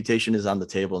 yeah, amputation is on the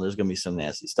table, and there's going to be some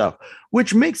nasty stuff,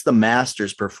 which makes the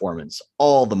Masters performance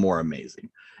all the more amazing.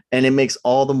 And it makes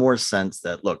all the more sense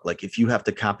that, look, like if you have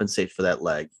to compensate for that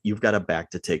leg, you've got a back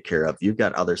to take care of. You've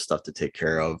got other stuff to take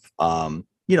care of.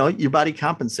 Your body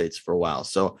compensates for a while.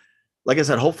 So like I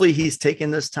said, hopefully he's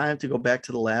taking this time to go back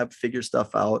to the lab, figure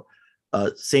stuff out.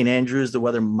 St. Andrews, the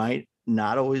weather might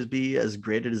not always be as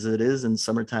great as it is in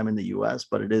summertime in the US,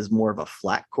 but it is more of a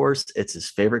flat course. It's his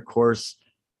favorite course.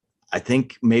 I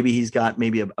think maybe he's got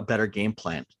a better game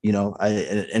plan, and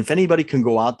if anybody can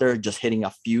go out there just hitting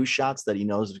a few shots that he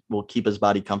knows will keep his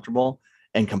body comfortable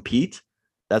and compete,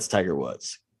 that's Tiger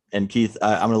Woods. And Keith,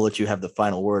 I'm going to let you have the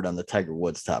final word on the Tiger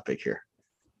Woods topic here.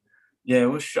 Yeah, it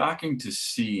was shocking to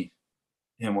see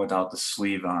him without the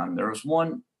sleeve on. There was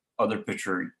one other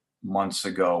picture months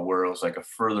ago where it was like a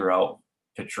further out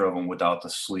picture of him without the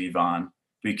sleeve on.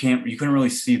 But you couldn't really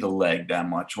see the leg that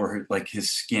much, or like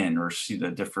his skin, or see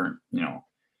the different,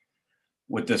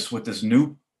 with this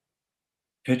new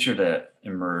picture that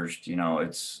emerged,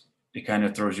 it kind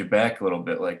of throws you back a little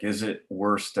bit. Like, is it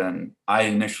worse than I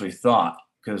initially thought?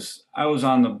 Because I was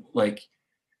on the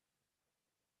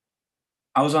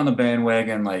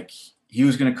bandwagon, like he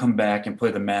was going to come back and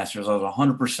play the Masters. I was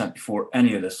 100% before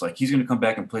any of this. Like, he's going to come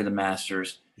back and play the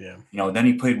Masters. Yeah. Then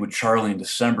he played with Charlie in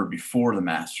December before the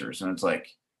Masters. And it's like,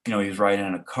 he's riding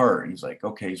in a cart, and he's like,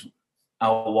 okay, he's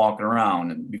out walking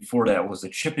around. And before that was the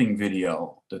chipping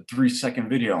video, the 3-second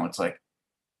video. And it's like,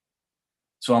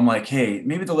 so I'm like, hey,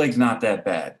 maybe the leg's not that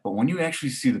bad. But when you actually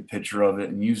see the picture of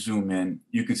it and you zoom in,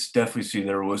 you could definitely see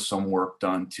there was some work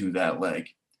done to that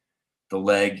leg. The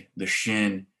leg, the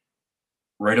shin,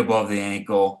 right above the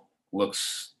ankle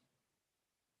looks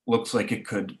like it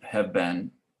could have been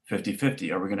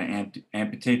 50-50. Are we going to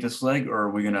amputate this leg, or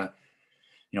are we going to,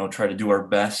 try to do our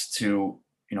best to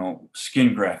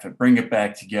skin graft it, bring it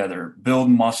back together, build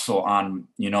muscle on,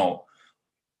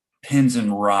 pins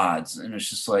and rods. And it's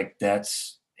just like,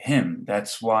 that's him.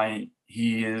 That's why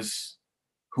he is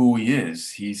who he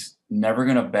is. He's never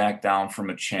going to back down from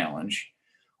a challenge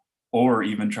or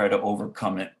even try to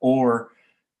overcome it, or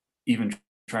even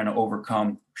trying to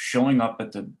overcome showing up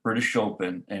at the British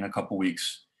Open in a couple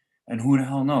weeks. And who the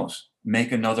hell knows,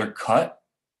 make another cut.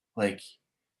 Like,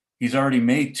 he's already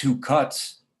made 2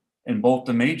 cuts in both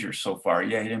the majors so far.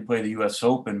 Yeah, he didn't play the US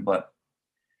Open, but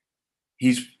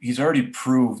he's already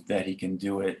proved that he can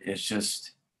do it. It's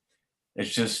just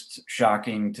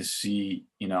shocking to see,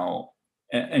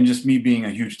 and just me being a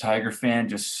huge Tiger fan,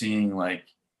 just seeing, like,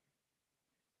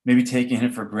 maybe taking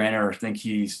it for granted or think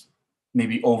he's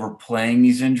maybe overplaying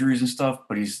these injuries and stuff,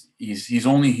 but he's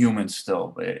only human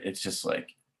still. But it's just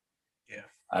like, yeah,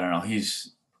 I don't know.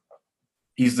 He's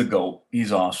the GOAT.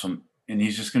 He's awesome. And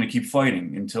he's just going to keep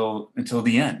fighting until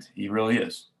the end. He really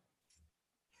is.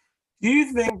 Do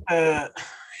you think that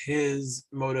his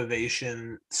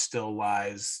motivation still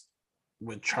lies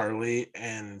with Charlie,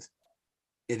 and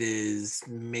it is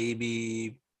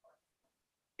maybe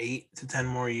 8 to 10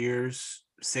 more years,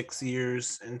 6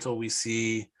 years until we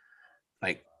see,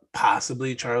 like,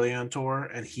 possibly Charlie on tour,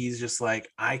 and he's just like,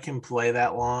 I can play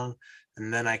that long,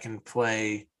 and then I can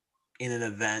play in an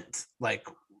event like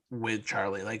with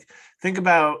Charlie. Like, think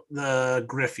about the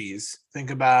Griffies. Think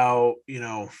about,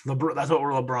 that's what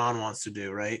LeBron wants to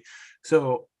do, right?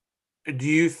 So do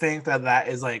you think that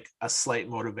is like a slight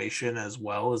motivation as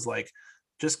well, as like,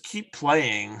 just keep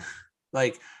playing?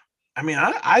 Like, I mean,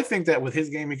 I think that with his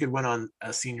game, he could win on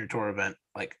a senior tour event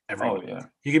like every week. Yeah.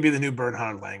 He could be the new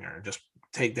Bernhard Langer, just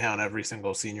take down every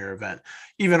single senior event,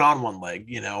 even on one leg,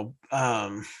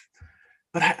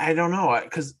 but I don't know,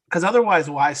 because otherwise,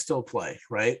 why still play,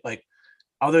 right? Like,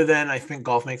 other than, I think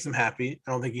golf makes him happy.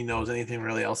 I don't think he knows anything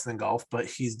really else than golf, but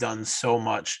he's done so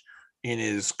much in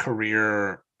his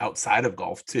career outside of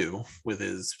golf too, with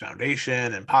his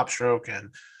foundation and Pop Stroke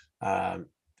and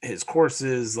his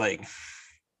courses. Like,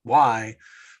 why?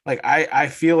 Like, I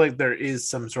feel like there is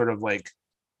some sort of like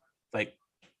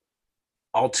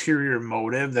ulterior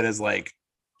motive that is like,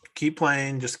 keep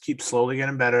playing, just keep slowly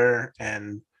getting better,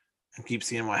 and keep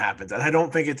seeing what happens. And I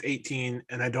don't think it's 18,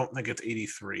 and I don't think it's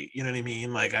 83. You know what I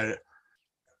mean? Like, I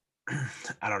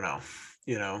don't know.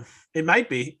 It might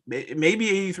be. Maybe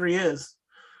 83 is.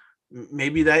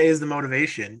 Maybe that is the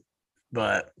motivation,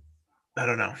 but I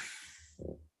don't know.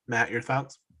 Matt, your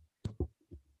thoughts?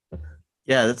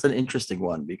 Yeah, that's an interesting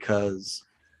one, because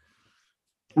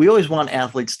we always want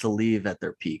athletes to leave at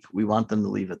their peak. We want them to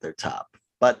leave at their top,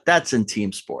 but that's in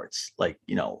team sports. Like,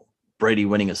 Brady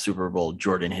winning a Super Bowl,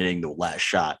 Jordan hitting the last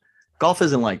shot. Golf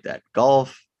isn't like that.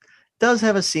 Golf does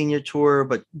have a senior tour,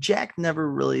 but Jack never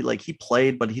really, like, he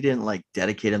played, but he didn't like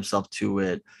dedicate himself to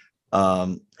it.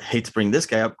 Hate to bring this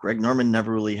guy up. Greg Norman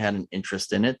never really had an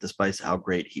interest in it, despite how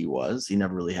great he was. He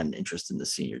never really had an interest in the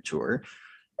senior tour.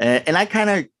 And I kind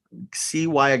of see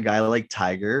why a guy like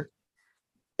Tiger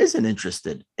isn't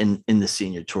interested in the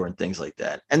senior tour and things like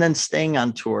that. And then staying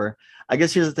on tour, I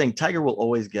guess here's the thing: Tiger will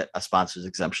always get a sponsor's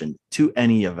exemption to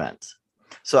any event.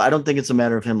 So I don't think it's a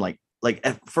matter of him like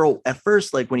at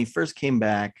first, like when he first came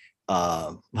back,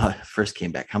 how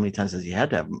many times has he had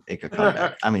to make a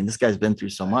comeback? I mean, this guy's been through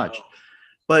so much.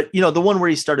 But the one where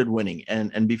he started winning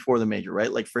and before the major,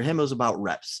 right? Like, for him, it was about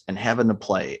reps and having to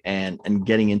play and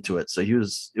getting into it. So it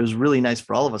was really nice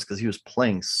for all of us, because he was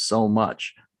playing so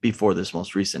much before this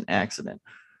most recent accident.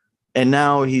 And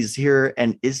now he's here.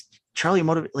 And is Charlie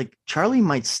motivated? Like, Charlie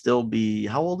might still be,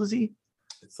 how old is he?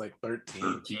 It's like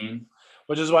 13.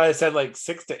 Which is why I said like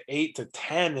 6 to 8 to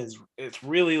 10 it's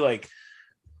really like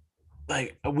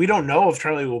we don't know if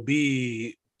Charlie will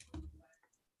be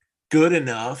good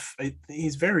enough.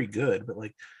 He's very good, but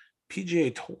like,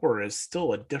 PGA Tour is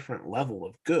still a different level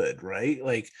of good, right?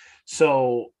 Like,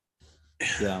 so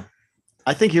yeah.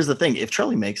 I think here's the thing: if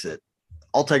Charlie makes it,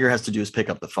 all Tiger has to do is pick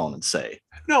up the phone and say,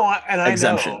 "No," I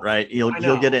exemption, know. right? He'll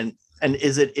get in. And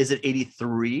is it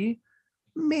 83?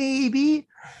 Maybe.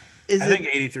 I think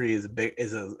 83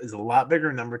 is a lot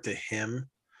bigger number to him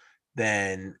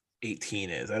than 18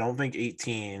 is. I don't think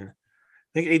 18. I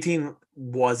think 18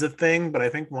 was a thing, but I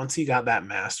think once he got that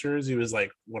Masters, he was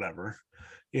like, whatever,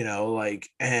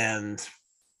 and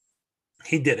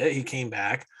he did it. He came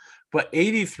back, but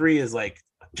 83 is like,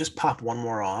 just pop one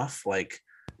more off. Like,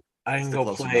 I can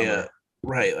go play a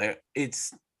right. Like,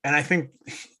 and I think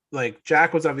like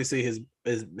Jack was obviously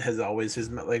has always his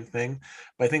like thing,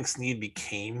 but I think Snead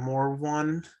became more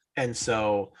one, and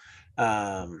so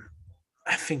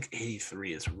I think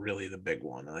 83 is really the big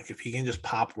one. Like, if he can just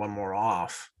pop one more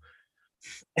off,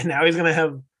 And now he's gonna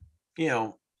have, he's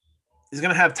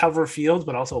gonna have tougher fields,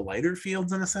 but also lighter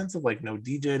fields in a sense of like no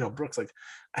DJ, no Brooks. Like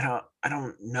I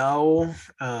don't know.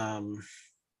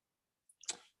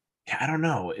 Yeah, I don't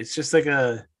know. It's just like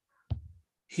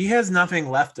he has nothing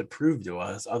left to prove to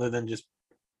us other than just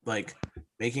like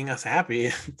making us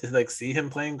happy to like see him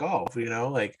playing golf,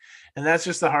 like, and that's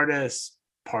just the hardest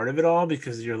part of it all,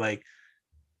 because you're like,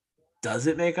 does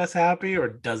it make us happy or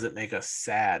does it make us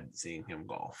sad seeing him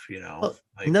golf? Well,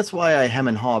 and that's why I hem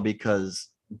and haw, because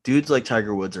dudes like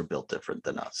Tiger Woods are built different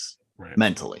than us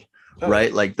mentally,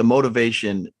 right? Like the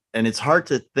motivation, and it's hard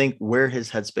to think where his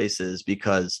headspace is,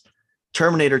 because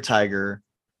Terminator Tiger,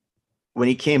 when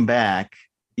he came back,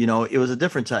 it was a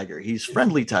different Tiger. He's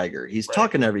friendly Tiger. He's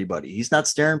talking to everybody. He's not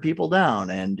staring people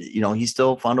down. And, he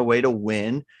still found a way to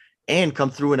win and come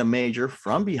through in a major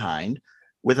from behind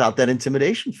without that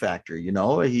intimidation factor.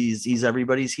 He's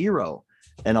everybody's hero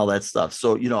and all that stuff.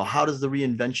 So, how does the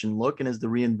reinvention look? And is the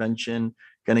reinvention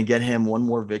going to get him one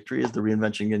more victory? Is the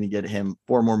reinvention going to get him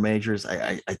 4 more majors?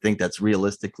 I think that's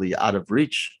realistically out of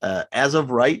reach as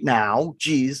of right now.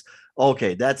 Geez.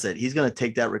 Okay, that's it. He's gonna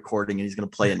take that recording and he's gonna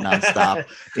play it nonstop.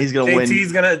 He's gonna win.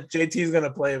 JT's gonna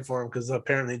play it for him, because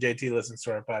apparently JT listens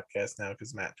to our podcast now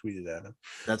because Matt tweeted at him.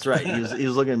 That's right. He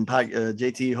was looking.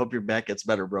 JT, hope your back gets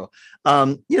better, bro.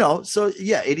 So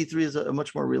yeah, 83 is a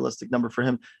much more realistic number for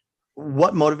him.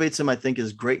 What motivates him, I think,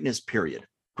 is greatness. Period.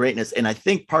 Greatness, and I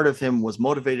think part of him was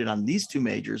motivated on these 2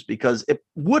 majors because it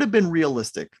would have been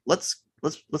realistic. Let's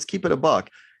keep it a buck.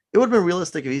 It would have been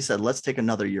realistic if he said, "Let's take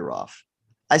another year off.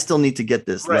 I still need to get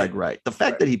this leg right." The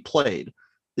fact that he played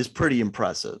is pretty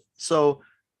impressive. So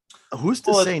who's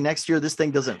to say next year this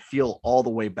thing doesn't feel all the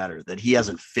way better, that he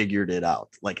hasn't figured it out?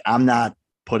 Like, I'm not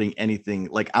putting anything,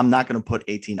 like, I'm not going to put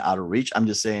 18 out of reach. I'm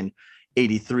just saying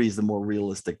 83 is the more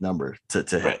realistic number to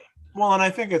hit. Well, and I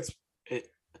think it's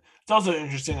also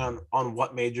interesting on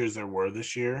what majors there were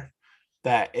this year,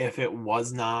 that if it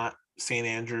was not St.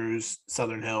 Andrews,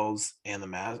 Southern Hills, and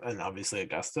and obviously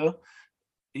Augusta,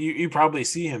 you probably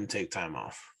see him take time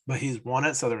off. But he's won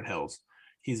at Southern Hills.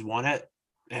 He's won at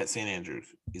St. Andrews.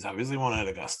 He's obviously won at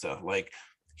Augusta. Like,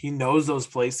 he knows those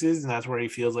places, and that's where he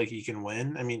feels like he can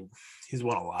win. I mean, he's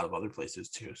won a lot of other places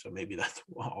too, so maybe that's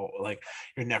like,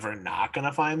 you're never not going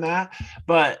to find that.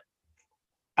 But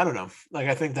I don't know. Like,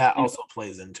 I think that also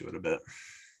plays into it a bit.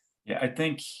 Yeah, I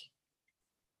think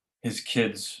his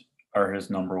kids are his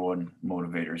number one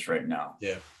motivators right now.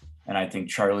 Yeah. And I think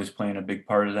Charlie's playing a big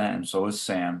part of that, and so is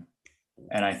Sam.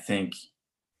 And I think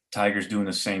Tiger's doing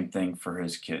the same thing for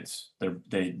his kids.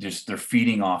 They're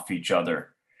feeding off each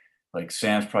other. Like,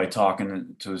 Sam's probably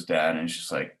talking to his dad, and he's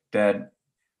just like, "Dad,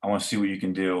 I want to see what you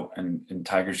can do." And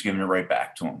Tiger's giving it right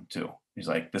back to him too. He's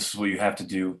like, "This is what you have to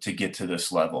do to get to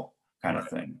this level," kind of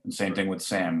thing. And same thing with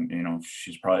Sam.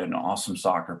 She's probably an awesome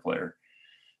soccer player.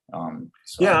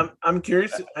 So yeah, I'm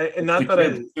curious. Not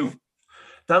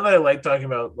that I like talking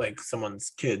about like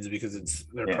someone's kids, because it's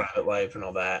their private life and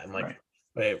all that. And like,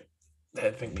 I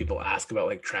think people ask about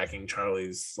like tracking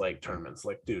Charlie's like tournaments.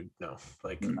 Like, dude, no,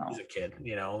 like, he's a kid,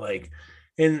 like,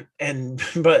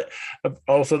 but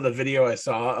also the video I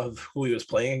saw of who he was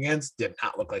playing against did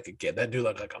not look like a kid. That dude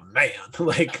looked like a man.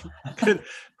 Like, good,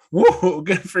 whoa,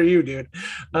 good for you, dude.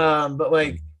 But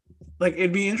like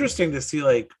it'd be interesting to see,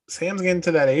 like, Sam's getting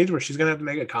to that age where she's gonna have to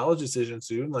make a college decision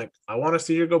soon. Like, I want to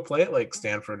see her go play at like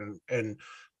Stanford and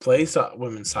play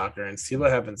women's soccer and see what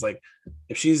happens. Like,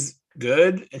 if she's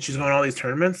good and she's going all these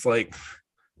tournaments, like,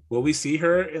 will we see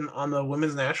her on the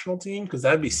women's national team? Because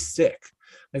that'd be sick.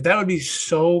 Like, that would be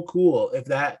so cool if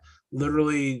that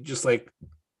literally just like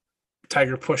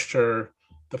Tiger pushed her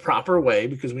the proper way,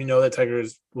 because we know that Tiger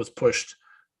was pushed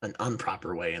an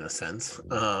improper way in a sense.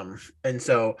 And then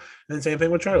same thing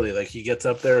with Charlie. Like, he gets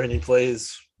up there and he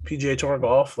plays PGA Tour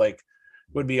golf. Like,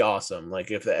 would be awesome.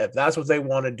 Like, if that's what they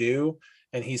want to do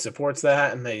and he supports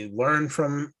that and they learn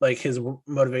from like his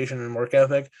motivation and work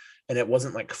ethic, and it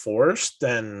wasn't like forced,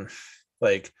 then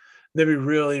like that'd be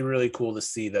really, really cool to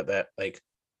see that like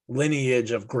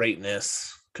lineage of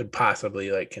greatness could possibly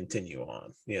like continue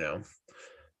on,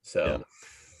 so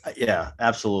yeah,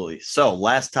 absolutely. So,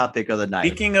 last topic of the night.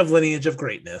 Speaking of lineage of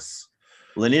greatness,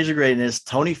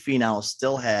 Tony Finau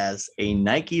still has a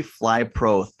Nike Fly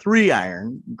Pro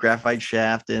 3-iron, graphite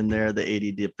shaft in there, the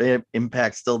 80 dip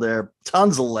impact still there,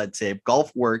 tons of lead tape,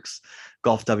 Golf Works,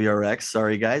 Golf WRX.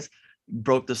 Sorry, guys.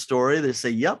 Broke the story. They say,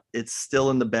 yep, it's still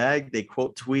in the bag. They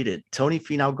quote tweeted, Tony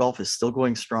Finau Golf is still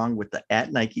going strong with the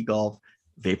 @Nike Golf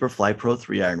Vaporfly Pro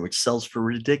 3-iron, which sells for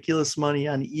ridiculous money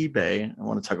on eBay. I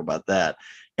want to talk about that.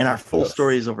 And our full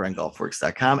story is over on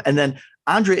golfworks.com. And then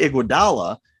Andre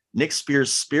Iguodala Nick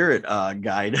Spears Spirit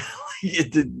guide.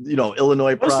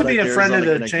 Illinois Supposed to be product, a friend of Arizona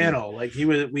the connection. channel. Like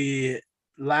we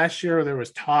last year there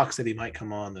was talks that he might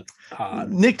come on the pod.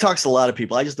 Nick talks to a lot of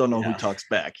people. I just don't know who talks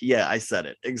back. Yeah, I said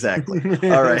it exactly.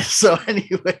 All right. So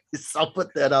anyways, I'll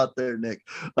put that out there, Nick.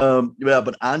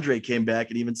 But Andre came back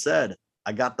and even said,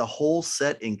 I got the whole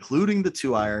set, including the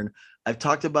 2-iron. I've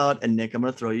talked about, and Nick, I'm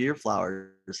going to throw you your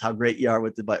flowers, how great you are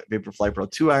with the Vaporfly Pro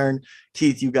 2-iron.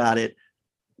 Keith, you got it.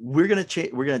 We're going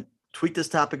to tweak this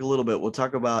topic a little bit. We'll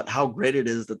talk about how great it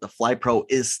is that the Fly Pro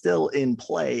is still in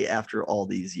play after all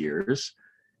these years.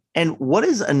 And what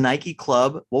is a Nike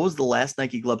club? What was the last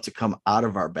Nike club to come out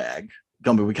of our bag?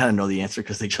 Gumby, we kind of know the answer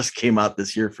because they just came out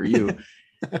this year for you.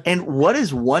 And what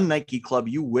is one Nike club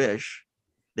you wish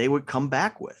they would come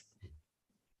back with?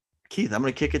 Keith, I'm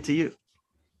going to kick it to you.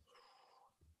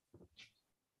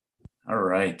 All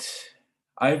right.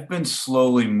 I've been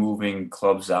slowly moving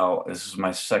clubs out. This is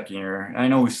my second year. I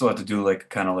know we still have to do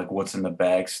kind of what's in the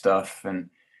bag stuff. And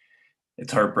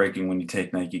it's heartbreaking when you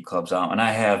take Nike clubs out. And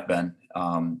I have been.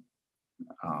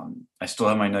 I still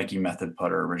have my Nike Method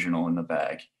putter original in the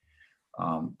bag.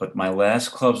 But my last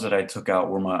clubs that I took out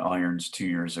were my irons 2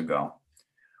 years ago.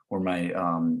 Were my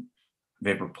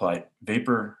Vapor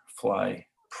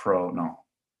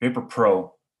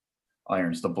Pro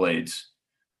irons, the blades.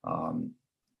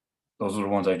 Those are the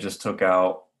ones I just took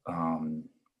out.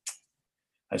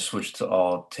 I switched to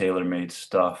all tailor-made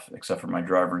stuff except for my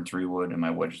driver and 3-wood, and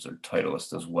my wedges are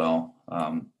Titleist as well.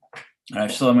 And I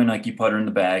still have my Nike putter in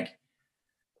the bag.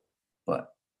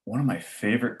 But one of my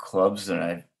favorite clubs that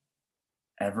I've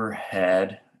ever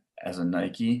had as a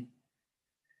Nike,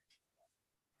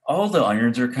 all the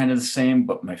irons are kind of the same,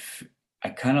 but I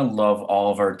kind of love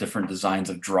all of our different designs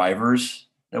of drivers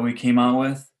that we came out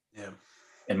with. Yeah.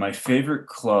 And my favorite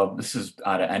club, this is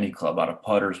out of any club, out of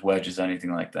putters, wedges,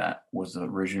 anything like that, was the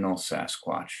original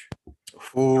Sasquatch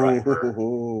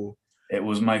driver. It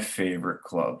was my favorite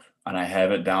club, and I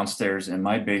have it downstairs in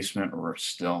my basement, or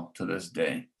still to this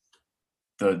day.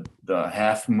 The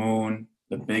half moon,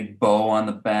 the big bow on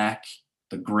the back,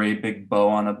 the gray big bow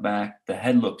on the back. The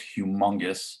head looked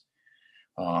humongous,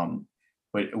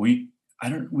 but we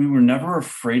were never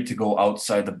afraid to go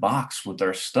outside the box with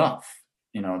our stuff,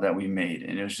 that we made.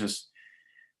 And it was just,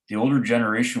 the older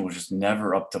generation was just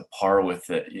never up to par with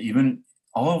it. Even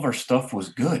all of our stuff was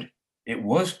good. It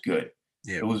was good.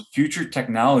 Yeah. It was future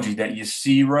technology that you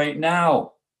see right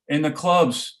now in the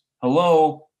clubs.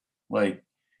 Hello. And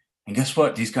guess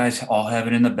what? These guys all have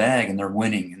it in the bag and they're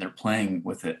winning and they're playing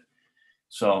with it.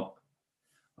 So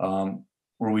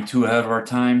were we too ahead of our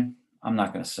time? I'm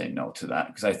not going to say no to that,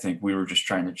 because I think we were just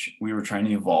trying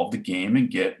to evolve the game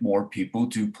and get more people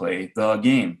to play the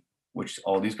game, which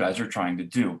all these guys are trying to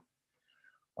do.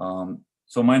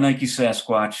 So my Nike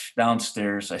Sasquatch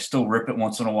downstairs, I still rip it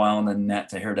once in a while in the net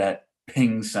to hear that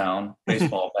ping sound,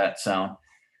 baseball bat sound.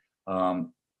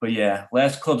 But yeah,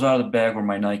 last clubs out of the bag were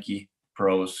my Nike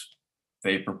Pros,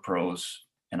 Vapor Pros,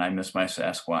 and I miss my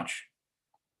Sasquatch.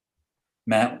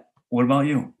 Matt, what about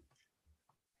you?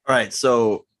 All right,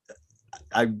 so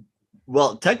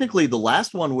technically the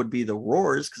last one would be the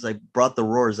Roars, because I brought the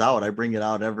Roars out. I bring it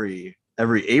out every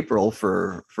April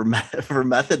for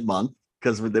Method Month,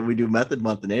 because we do Method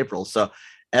Month in April. So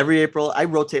every April I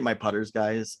rotate my putters,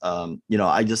 guys. I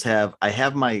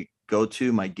have my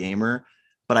go-to, my gamer,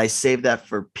 but I save that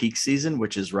for peak season,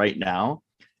 which is right now.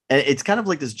 And it's kind of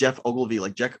like this Jeff Ogilvy.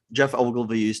 Like Jeff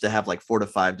Ogilvy used to have 4 to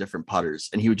 5 different putters,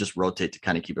 and he would just rotate to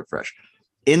kind of keep it fresh.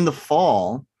 In the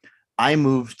fall, I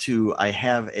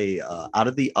have a out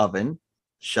of the oven.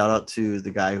 Shout out to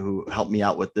the guy who helped me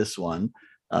out with this one.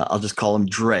 I'll just call him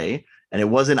Dre. And it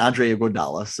wasn't Andre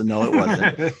Iguodala, so no, it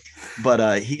wasn't.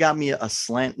 But he got me a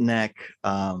slant neck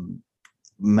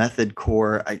Method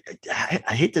core. I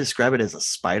hate to describe it as a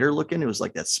spider looking. It was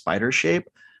like that spider shape,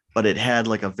 but it had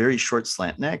a very short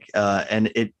slant neck.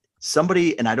 And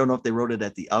somebody, and I don't know if they wrote it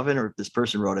at the oven or if this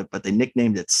person wrote it, but they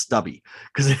nicknamed it Stubby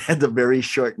because it had the very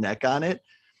short neck on it.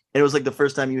 And it was the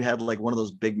first time you had one of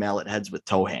those big mallet heads with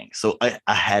toe hangs. So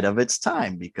ahead of its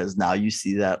time, because now you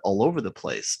see that all over the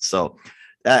place. So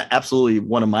absolutely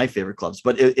one of my favorite clubs.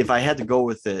 But if I had to go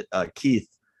with it, Keith,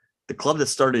 the club that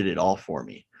started it all for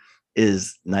me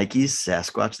is Nike's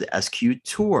Sasquatch, the SQ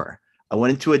Tour. I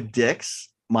went into a Dick's.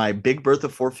 My Big Bertha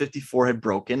 454 had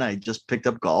broken. I just picked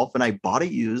up golf and I bought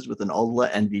it used with an Aldla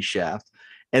Envy shaft.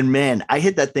 And man, I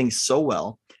hit that thing so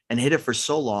well and hit it for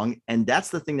so long. And that's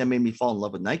the thing that made me fall in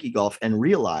love with Nike golf and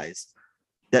realized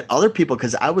that other people,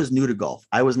 because I was new to golf,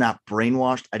 I was not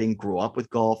brainwashed. I didn't grow up with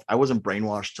golf. I wasn't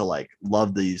brainwashed to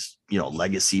love these,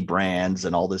 legacy brands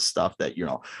and all this stuff that,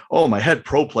 oh, my head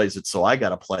pro plays it, so I got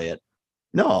to play it.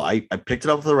 No, I picked it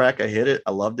up with the rack. I hit it.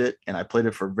 I loved it. And I played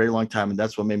it for a very long time. And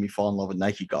that's what made me fall in love with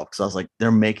Nike Golf. Because I was like,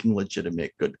 they're making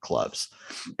legitimate good clubs.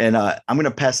 And I'm going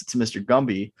to pass it to Mr.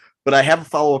 Gumby. But I have a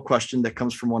follow-up question that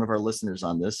comes from one of our listeners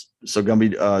on this. So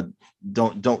Gumby,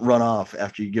 don't run off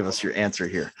after you give us your answer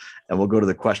here. And we'll go to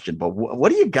the question. But what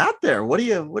do you got there? What do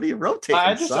you rotate?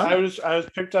 I was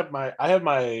picked up I have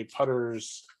my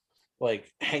putters like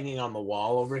hanging on the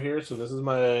wall over here. So this is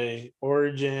my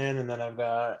Origin, and then I've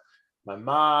got my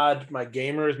mod, my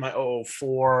gamers, my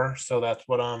 004. So that's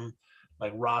what I'm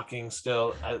like rocking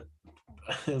still. I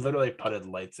literally putted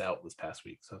lights out this past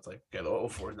week. So it's like, yeah, the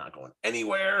 004 is not going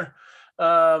anywhere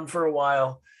for a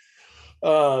while.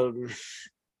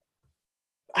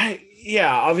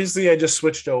 Obviously I just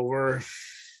switched over.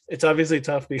 It's obviously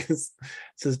tough because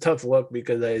it's a tough look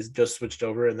because I just switched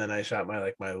over, and then I shot my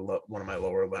one of my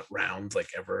lower rounds like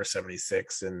ever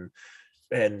 76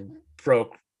 and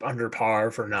broke under par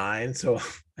for 9. So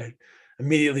I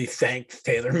immediately thanked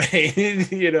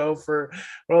TaylorMade, for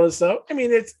all this stuff. I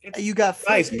mean, it's you got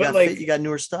nice, but you got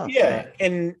newer stuff. Yeah,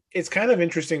 and it's kind of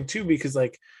interesting too because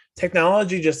like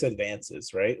technology just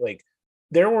advances, right? Like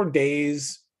there were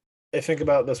days. I think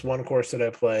about this one course that I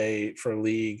play for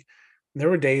league. There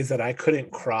were days that I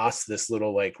couldn't cross this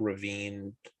little like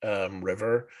ravine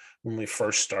river when we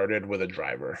first started with a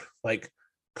driver. Like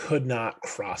could not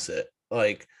cross it.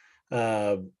 Like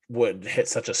would hit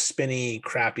such a spinny,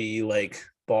 crappy like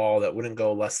ball that wouldn't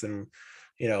go less than,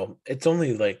 it's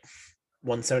only like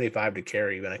 175 to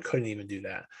carry, but I couldn't even do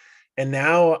that. And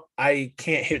now I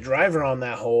can't hit driver on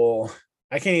that hole.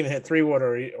 I can't even hit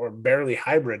 3-wood or barely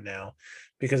hybrid now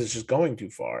because it's just going too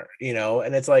far,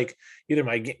 and it's like either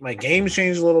my game's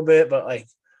changed a little bit, but like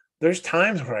there's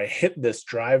times where I hit this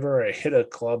driver, I hit a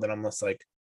club and I'm just like,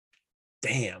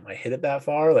 damn, I hit it that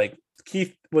far. Like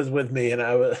Keith was with me and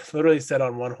I was literally set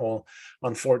on one hole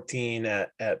on 14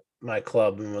 at my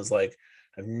club and was like,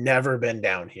 I've never been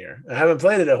down here. I haven't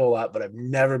played it a whole lot, but I've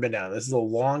never been down. This is the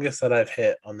longest that I've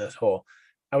hit on this hole.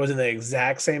 I was in the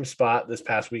exact same spot this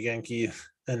past weekend, Keith,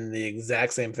 and the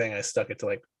exact same thing. I stuck it to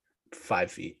like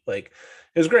 5 feet. Like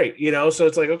it was great, so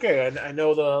it's like, okay, I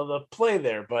know the play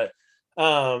there, but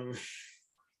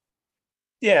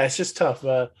yeah, it's just tough.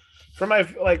 For my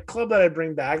like club that I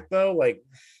bring back though, like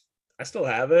I still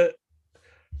have it.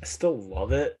 I still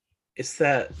love it. It's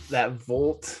that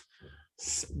Volt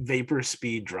Vapor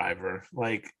Speed driver.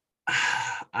 Like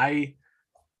I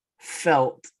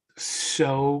felt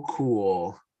so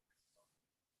cool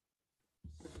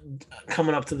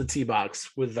coming up to the tee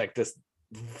box with like this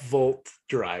Volt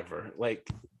driver. Like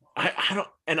I don't,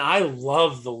 and I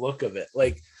love the look of it.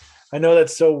 Like I know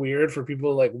that's so weird for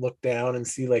people to like look down and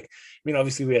see, like, I mean,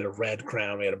 obviously we had a red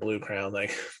crown, we had a blue crown,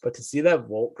 like, but to see that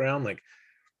Volt crown, like,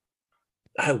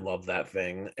 I love that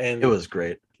thing. And it was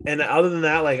great. And other than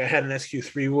that, like I had an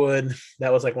SQ3 wood.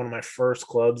 That was like one of my first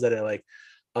clubs that I like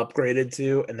upgraded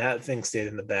to. And that thing stayed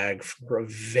in the bag for a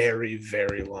very,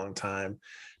 very long time.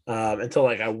 Until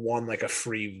like I won like a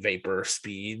free Vapor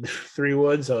Speed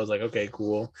 3-wood. So I was like, okay,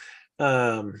 cool.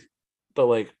 But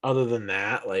like other than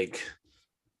that, like,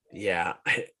 yeah,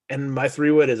 and my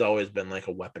 3-wood has always been like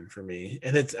a weapon for me,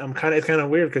 and it's kind of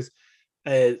weird because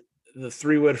the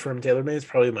 3-wood from TaylorMade is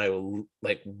probably my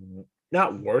like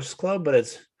not worst club,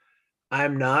 but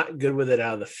I'm not good with it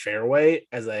out of the fairway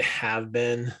as I have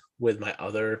been with my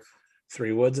other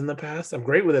 3-woods in the past. I'm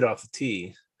great with it off the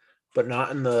tee, but not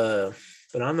on the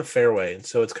fairway, and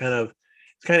so it's kind of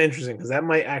interesting because that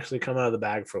might actually come out of the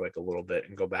bag for like a little bit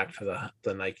and go back to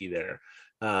the Nike there.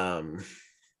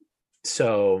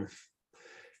 So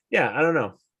yeah, I don't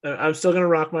know. I'm still gonna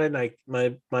rock my Nike,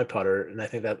 my putter, and I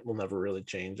think that will never really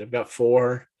change. I've got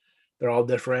 4; they're all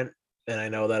different, and I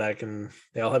know that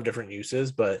they all have different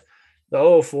uses. But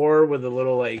the 004 with a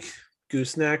little like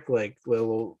gooseneck, like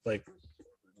little like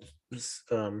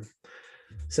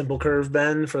simple curve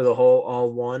bend for the whole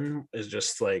all one is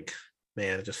just like,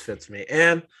 man, it just fits me,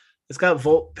 and it's got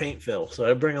Volt paint fill, so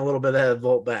I bring a little bit of that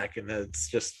Volt back, and it's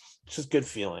just good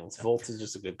feelings. Volt is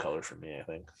just a good color for me, I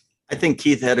think. I think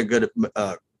Keith had a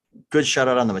good shout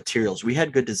out on the materials. We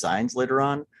had good designs later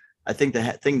on. I think the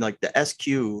thing like the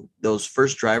SQ, those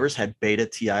first drivers had beta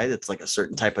TI that's like a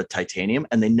certain type of titanium,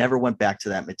 and they never went back to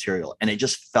that material, and it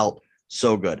just felt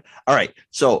so good. All right,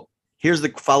 so here's the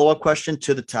follow-up question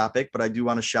to the topic, but I do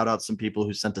want to shout out some people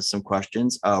who sent us some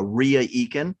questions. Rhea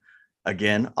Eakin,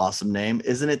 again, awesome name.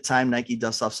 Isn't it time Nike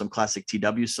dusts off some classic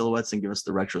TW silhouettes and give us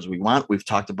the retros we want? We've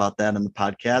talked about that on the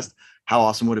podcast. How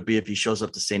awesome would it be if he shows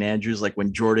up to St. Andrews, like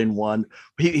when Jordan won?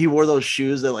 He wore those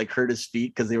shoes that like hurt his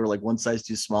feet because they were like one size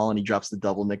too small, and he drops the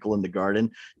double nickel in the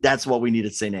Garden. That's what we need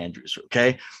at St. Andrews,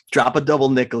 okay? Drop a double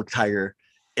nickel, Tiger,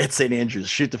 It's St. Andrews.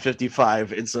 Shoot the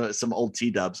 55 and some old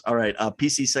T-dubs. All right.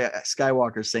 PC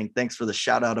Skywalker saying, thanks for the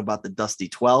shout out about the Dusty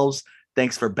 12s.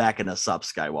 Thanks for backing us up,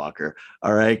 Skywalker.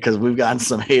 All right. Because we've gotten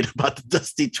some hate about the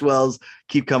Dusty 12s.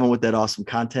 Keep coming with that awesome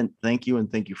content. Thank you.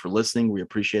 And thank you for listening. We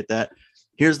appreciate that.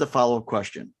 Here's the follow-up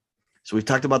question. So we've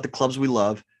talked about the clubs we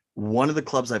love. One of the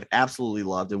clubs I've absolutely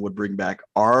loved and would bring back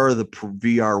are the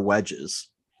VR wedges,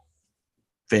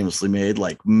 famously made.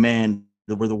 Like, man,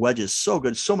 were the wedges so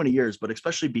good so many years, but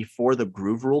especially before the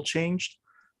groove rule changed,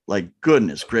 like,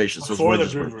 goodness gracious, before the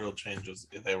groove rule changes,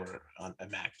 they were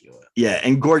immaculate. Yeah,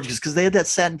 and gorgeous because they had that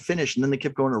satin finish, and then they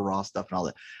kept going to raw stuff and all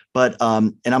that. But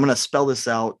and I'm gonna spell this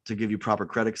out to give you proper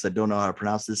credit because I don't know how to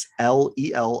pronounce this.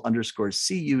 LEL_CUCUY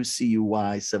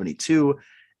 72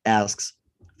 asks,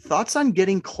 thoughts on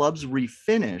getting clubs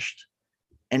refinished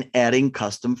and adding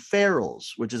custom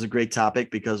ferrules, which is a great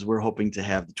topic because we're hoping to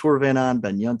have the tour van on,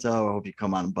 Ben Yunta. I hope you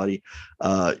come on, buddy.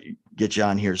 Get you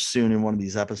on here soon in one of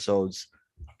these episodes.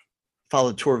 Follow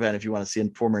the tour van if you want to see a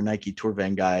former Nike tour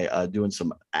van guy doing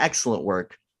some excellent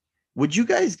work. Would you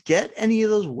guys get any of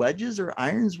those wedges or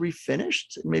irons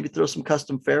refinished and maybe throw some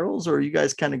custom ferrules, or are you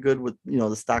guys kind of good with,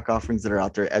 the stock offerings that are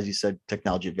out there? As you said,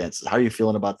 technology advances. How are you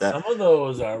feeling about that? Some of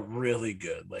those are really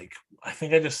good. Like, I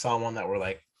think I just saw one that were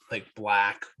like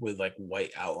black with like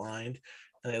white outlined,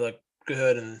 and they look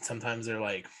good. And sometimes they're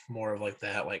like more of like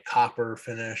that like copper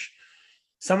finish.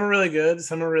 Some are really good.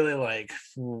 Some are really like,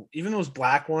 even those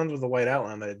black ones with the white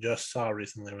outline that I just saw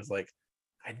recently was like,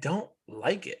 I don't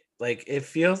like it. Like, it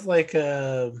feels like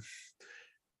if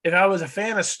I was a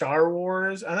fan of Star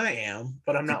Wars, and I am,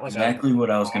 but I'm not like exactly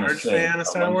what I was going to say. Fan of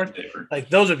Star Wars, like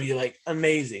those would be like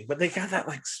amazing. But they got that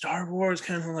like Star Wars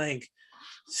kind of like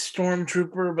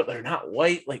stormtrooper, but they're not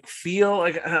white. Like feel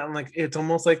like I'm like it's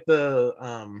almost like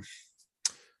the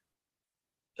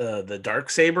dark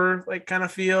saber like kind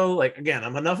of feel. Like, again,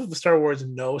 I'm enough of the Star Wars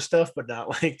know stuff, but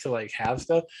not like to like have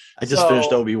stuff. I just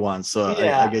finished Obi-Wan, so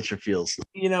yeah. I get your feels.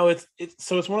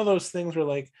 It's one of those things where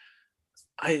like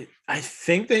I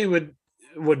think they would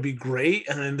be great,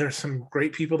 and then there's some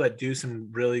great people that do some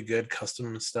really good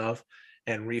custom stuff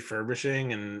and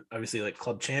refurbishing, and obviously like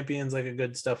Club Champions, like a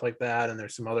good stuff like that, and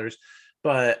there's some others,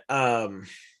 but I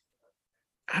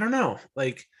don't know,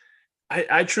 like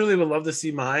I truly would love to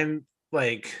see mine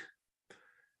like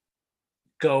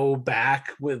go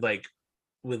back with paint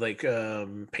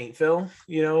fill,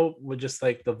 with just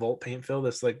like the Volt paint fill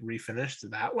that's like refinished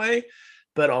that way.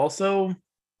 But also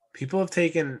people have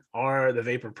taken the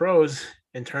Vapor Pros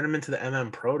and turned them into the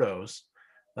Protos,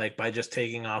 like by just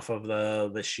taking off of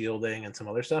the shielding and some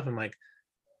other stuff. And like,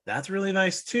 that's really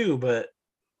nice too, but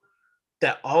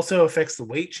that also affects the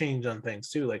weight change on things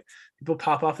too. Like, people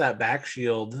pop off that back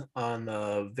shield on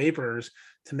the Vapors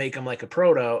to make them like a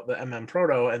Proto, the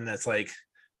Proto, and that's like,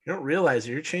 you don't realize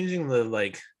you're changing the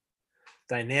like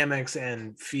dynamics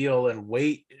and feel and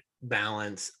weight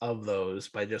balance of those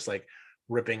by just like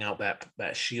ripping out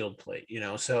that shield plate,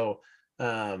 so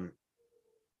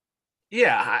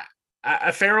yeah,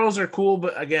 I ferrules are cool,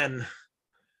 but again,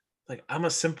 like, I'm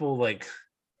a simple, like,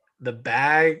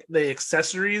 the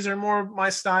accessories are more my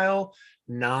style,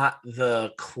 not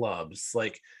the clubs.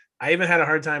 Like, I even had a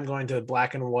hard time going to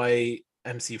black and white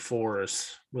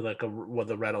MC4s with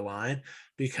a red align,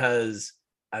 because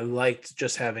I liked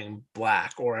just having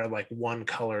black, or I like one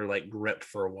color like grip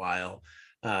for a while.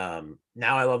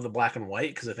 Now I love the black and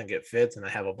white because I think it fits, and I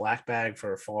have a black bag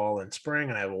for fall and spring,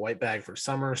 and I have a white bag for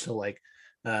summer. So like,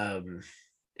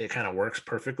 it kind of works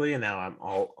perfectly. And now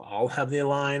I'll have the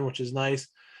Align, which is nice.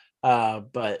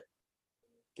 But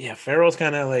yeah, ferrules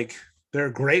kind of like, they're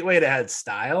a great way to add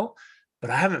style,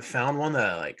 but I haven't found one that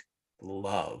I like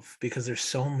love, because there's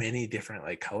so many different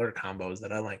like color combos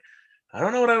that I'm like, I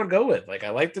don't know what I would go with. Like, I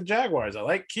like the Jaguars, I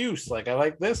like Cuse, like I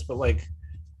like this, but like,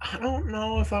 I don't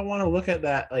know if I want to look at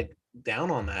that, like down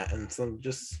on that. And so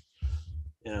just,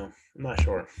 I'm not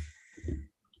sure.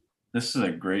 This is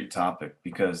a great topic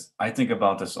because I think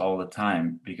about this all the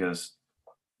time, because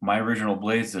my original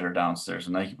blades that are downstairs,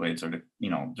 the Nike blades, are,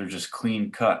 they're just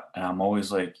clean cut. And I'm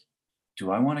always like,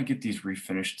 do I want to get these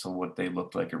refinished to what they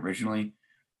looked like originally?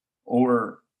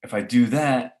 Or if I do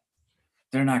that,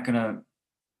 I'm not going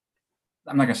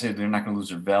to say they're not going to lose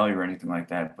their value or anything like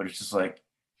that, but it's just like,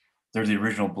 they're the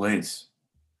original blades.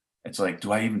 It's like,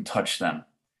 do I even touch them?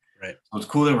 Right. So it's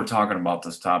cool that we're talking about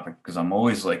this topic, because I'm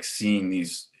always like seeing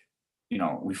these,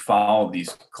 we follow these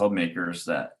club makers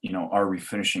that, are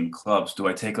refinishing clubs. Do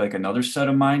I take like another set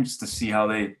of mine just to see how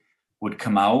they would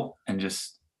come out and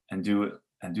do it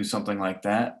and do something like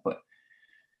that? But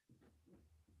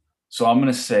so I'm going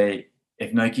to say,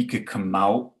 if Nike could come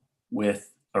out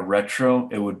with a retro,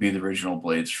 it would be the original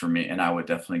blades for me. And I would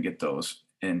definitely get those.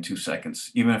 in 2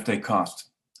 seconds. Even if they cost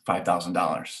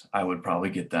 $5,000, I would probably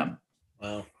get them.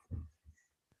 Wow.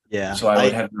 Yeah. So I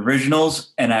would have the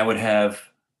originals and I would have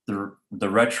the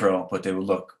retro, but they would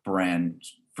look brand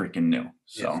freaking new.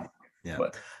 So, yeah.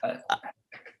 But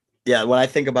yeah, when I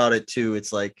think about it too,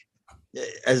 it's like,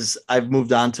 as I've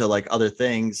moved on to like other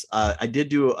things, I did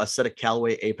do a set of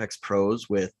Callaway Apex Pros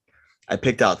I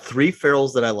picked out 3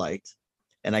 ferrules that I liked,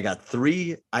 and I got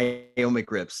 3 Iommic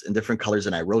grips in different colors,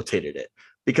 and I rotated it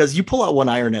because you pull out 1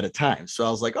 iron at a time. So I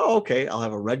was like, oh, okay, I'll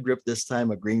have a red grip this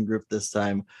time, a green grip this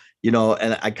time,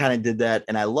 and I kind of did that,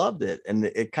 and I loved it. And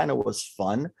it kind of was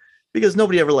fun because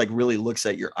nobody ever like really looks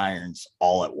at your irons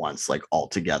all at once, like all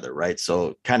together, right?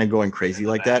 So kind of going crazy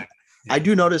like that. I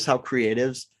do notice how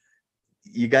creatives,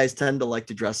 you guys tend to like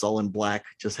to dress all in black,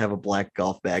 just have a black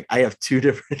golf bag. I have 2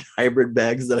 different hybrid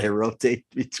bags that I rotate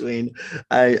between.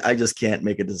 I just can't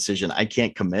make a decision. I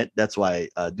can't commit. That's why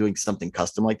doing something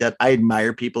custom like that, I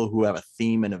admire people who have a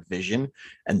theme and a vision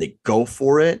and they go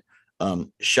for it.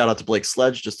 Shout out to Blake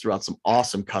Sledge, just threw out some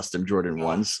awesome custom Jordan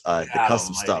ones. The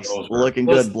custom stuff's looking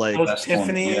good, Blake. Those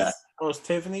Tiffany's, those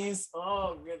Tiffany's.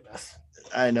 Oh goodness.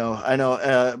 I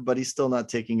know, but he's still not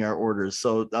taking our orders.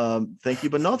 So thank you,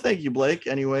 but no thank you, Blake.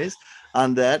 Anyways,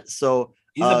 on that. So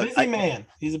he's a busy man.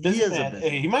 He's a busy man.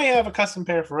 He might have a custom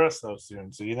pair for us though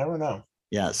soon, so you never know.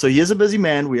 Yeah, so he is a busy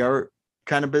man. We are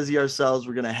kind of busy ourselves.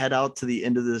 We're gonna head out to the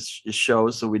end of this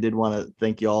show, so we did want to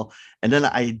thank you all. And then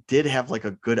I did have like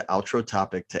a good outro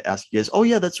topic to ask you guys. Oh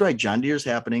yeah, that's right. John Deere's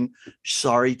happening.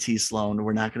 Sorry, T Sloan,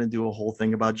 we're not gonna do a whole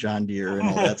thing about John Deere and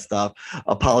all that stuff.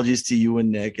 Apologies to you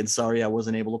and Nick, and sorry I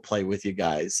wasn't able to play with you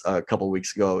guys a couple of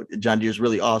weeks ago. John Deere's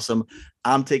really awesome.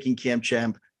 I'm taking Cam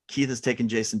Champ. Keith is taking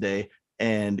Jason Day,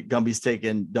 and Gumby's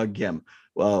taking Doug Gim.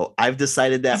 Well, I've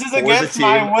decided that this is against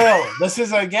my will. This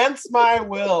is against my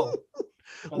will.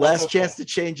 Last chance to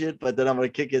change it, but then I'm going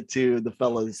to kick it to the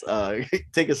fellas.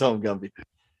 Take us home, Gumby.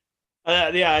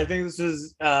 Yeah, I think this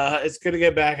is it's good to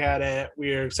get back at it.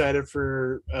 We are excited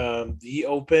for the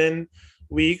open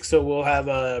week, so we'll have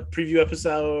a preview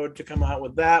episode to come out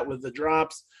with that, with the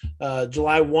drops.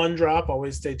 July 1 drop,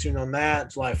 always stay tuned on that.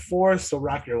 July 4th, so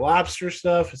rock your lobster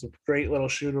stuff. It's a great little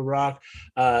shoe to rock.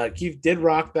 Keith did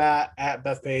rock that at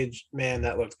Bethpage. Man,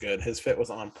 that looked good. His fit was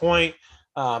on point.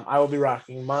 I will be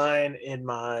rocking mine in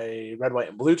my red, white,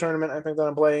 and blue tournament, I think, that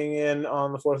I'm playing in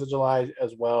on the 4th of July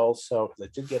as well. So I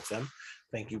did get them.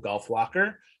 Thank you, Golf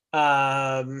Locker.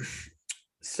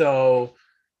 So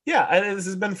yeah, this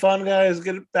has been fun, guys.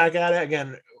 Get back at it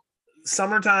again.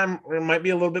 Summertime, it might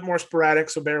be a little bit more sporadic,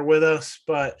 so bear with us,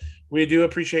 but we do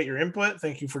appreciate your input.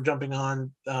 Thank you for jumping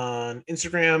on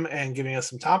Instagram and giving us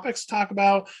some topics to talk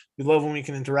about. We love when we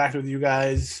can interact with you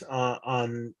guys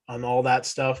on all that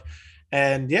stuff.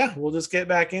 And yeah, we'll just get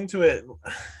back into it.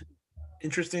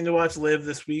 Interesting to watch Live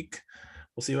this week.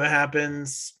 We'll see what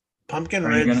happens. Pumpkin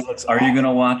Ridge looks awesome. Are you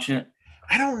gonna watch it?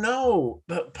 I don't know,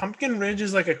 but Pumpkin Ridge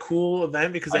is like a cool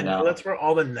event because I know that's where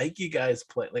all the Nike guys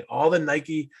play. Like all the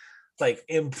Nike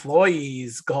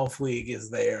employees golf league is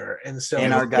there, and so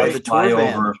and our guys fly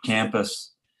over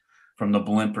campus from the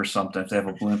blimp or something if they have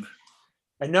a blimp.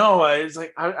 I know. It's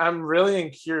like I'm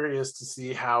really curious to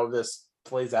see how this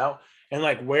plays out. And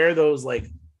like where those like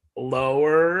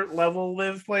lower level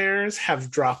Live players have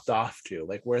dropped off to,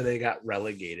 like where they got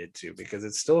relegated to, because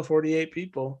it's still 48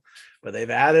 people, but they've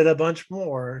added a bunch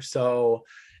more. So,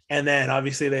 and then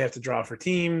obviously they have to draw for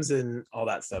teams and all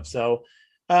that stuff. So,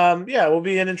 yeah, it will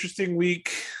be an interesting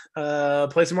week.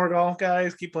 Play some more golf,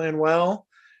 guys. Keep playing well.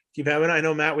 Keep having. I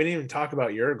know, Matt, we didn't even talk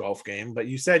about your golf game, but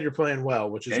you said you're playing well,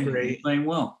 which is great. You're playing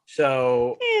well.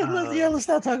 So let's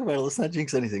not talk about it. Let's not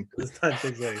jinx anything. Let's not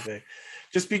jinx anything.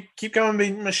 Just keep going,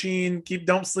 big machine.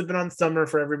 Don't sleep it on summer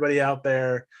for everybody out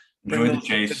there. Enjoy the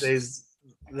chase.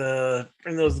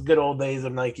 Bring those good old days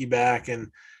of Nike back and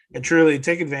truly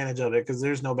take advantage of it, because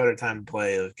there's no better time to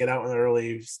play. Get out in the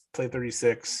early, play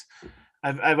 36.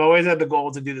 I've always had the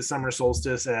goal to do the summer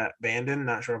solstice at Bandon.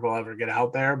 Not sure if I'll ever get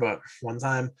out there, but one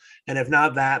time. And if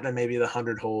not that, then maybe the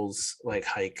 100 holes like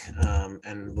hike.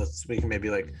 And we can maybe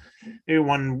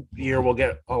one year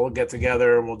we'll all get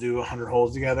together and we'll do 100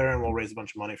 holes together and we'll raise a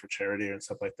bunch of money for charity and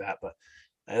stuff like that. But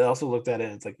I also looked at it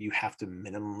and it's like you have to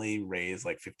minimally raise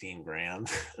like 15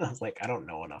 grand. I was like, I don't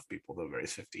know enough people to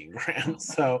raise 15 grand.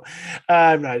 So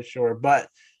I'm not sure, but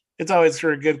it's always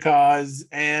for a good cause.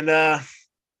 And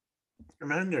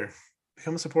remember,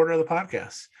 become a supporter of the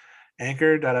podcast.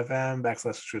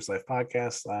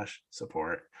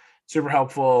 Anchor.fm/TruthLifePodcast/support. Super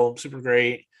helpful, super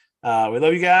great. We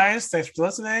love you guys. Thanks for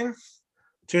listening.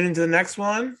 Tune into the next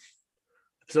one.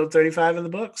 Episode 35 in the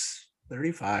books.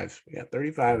 35. We got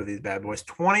 35 of these bad boys.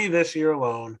 20 this year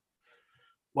alone.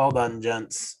 well done,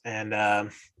 gents. And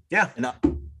yeah,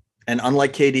 And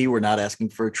unlike KD, we're not asking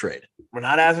for a trade. we're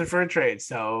not asking for a trade.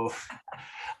 So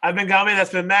I've been Gummy.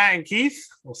 That's been Matt and Keith.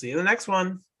 We'll see you in the next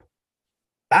one.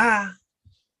 Bye.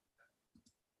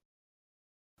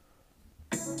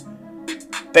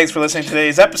 Thanks for listening to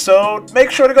today's episode. Make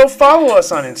sure to go follow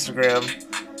us on Instagram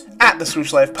at the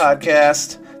Swoosh Life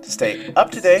Podcast to stay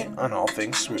up to date on all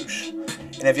things swoosh.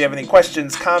 And if you have any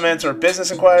questions, comments, or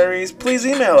business inquiries, please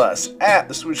email us at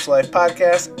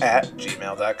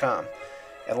theswooshLifePodcast@gmail.com.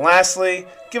 And lastly,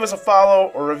 give us a follow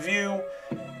or review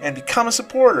and become a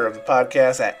supporter of the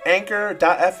podcast at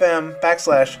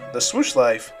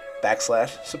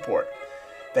anchor.fm/theswooshlife/support.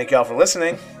 Thank you all for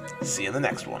listening. See you in the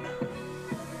next one.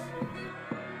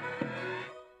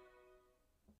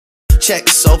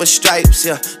 Checks over stripes,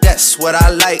 yeah, that's what I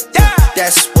like, yeah,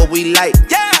 that's what we like,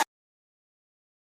 yeah.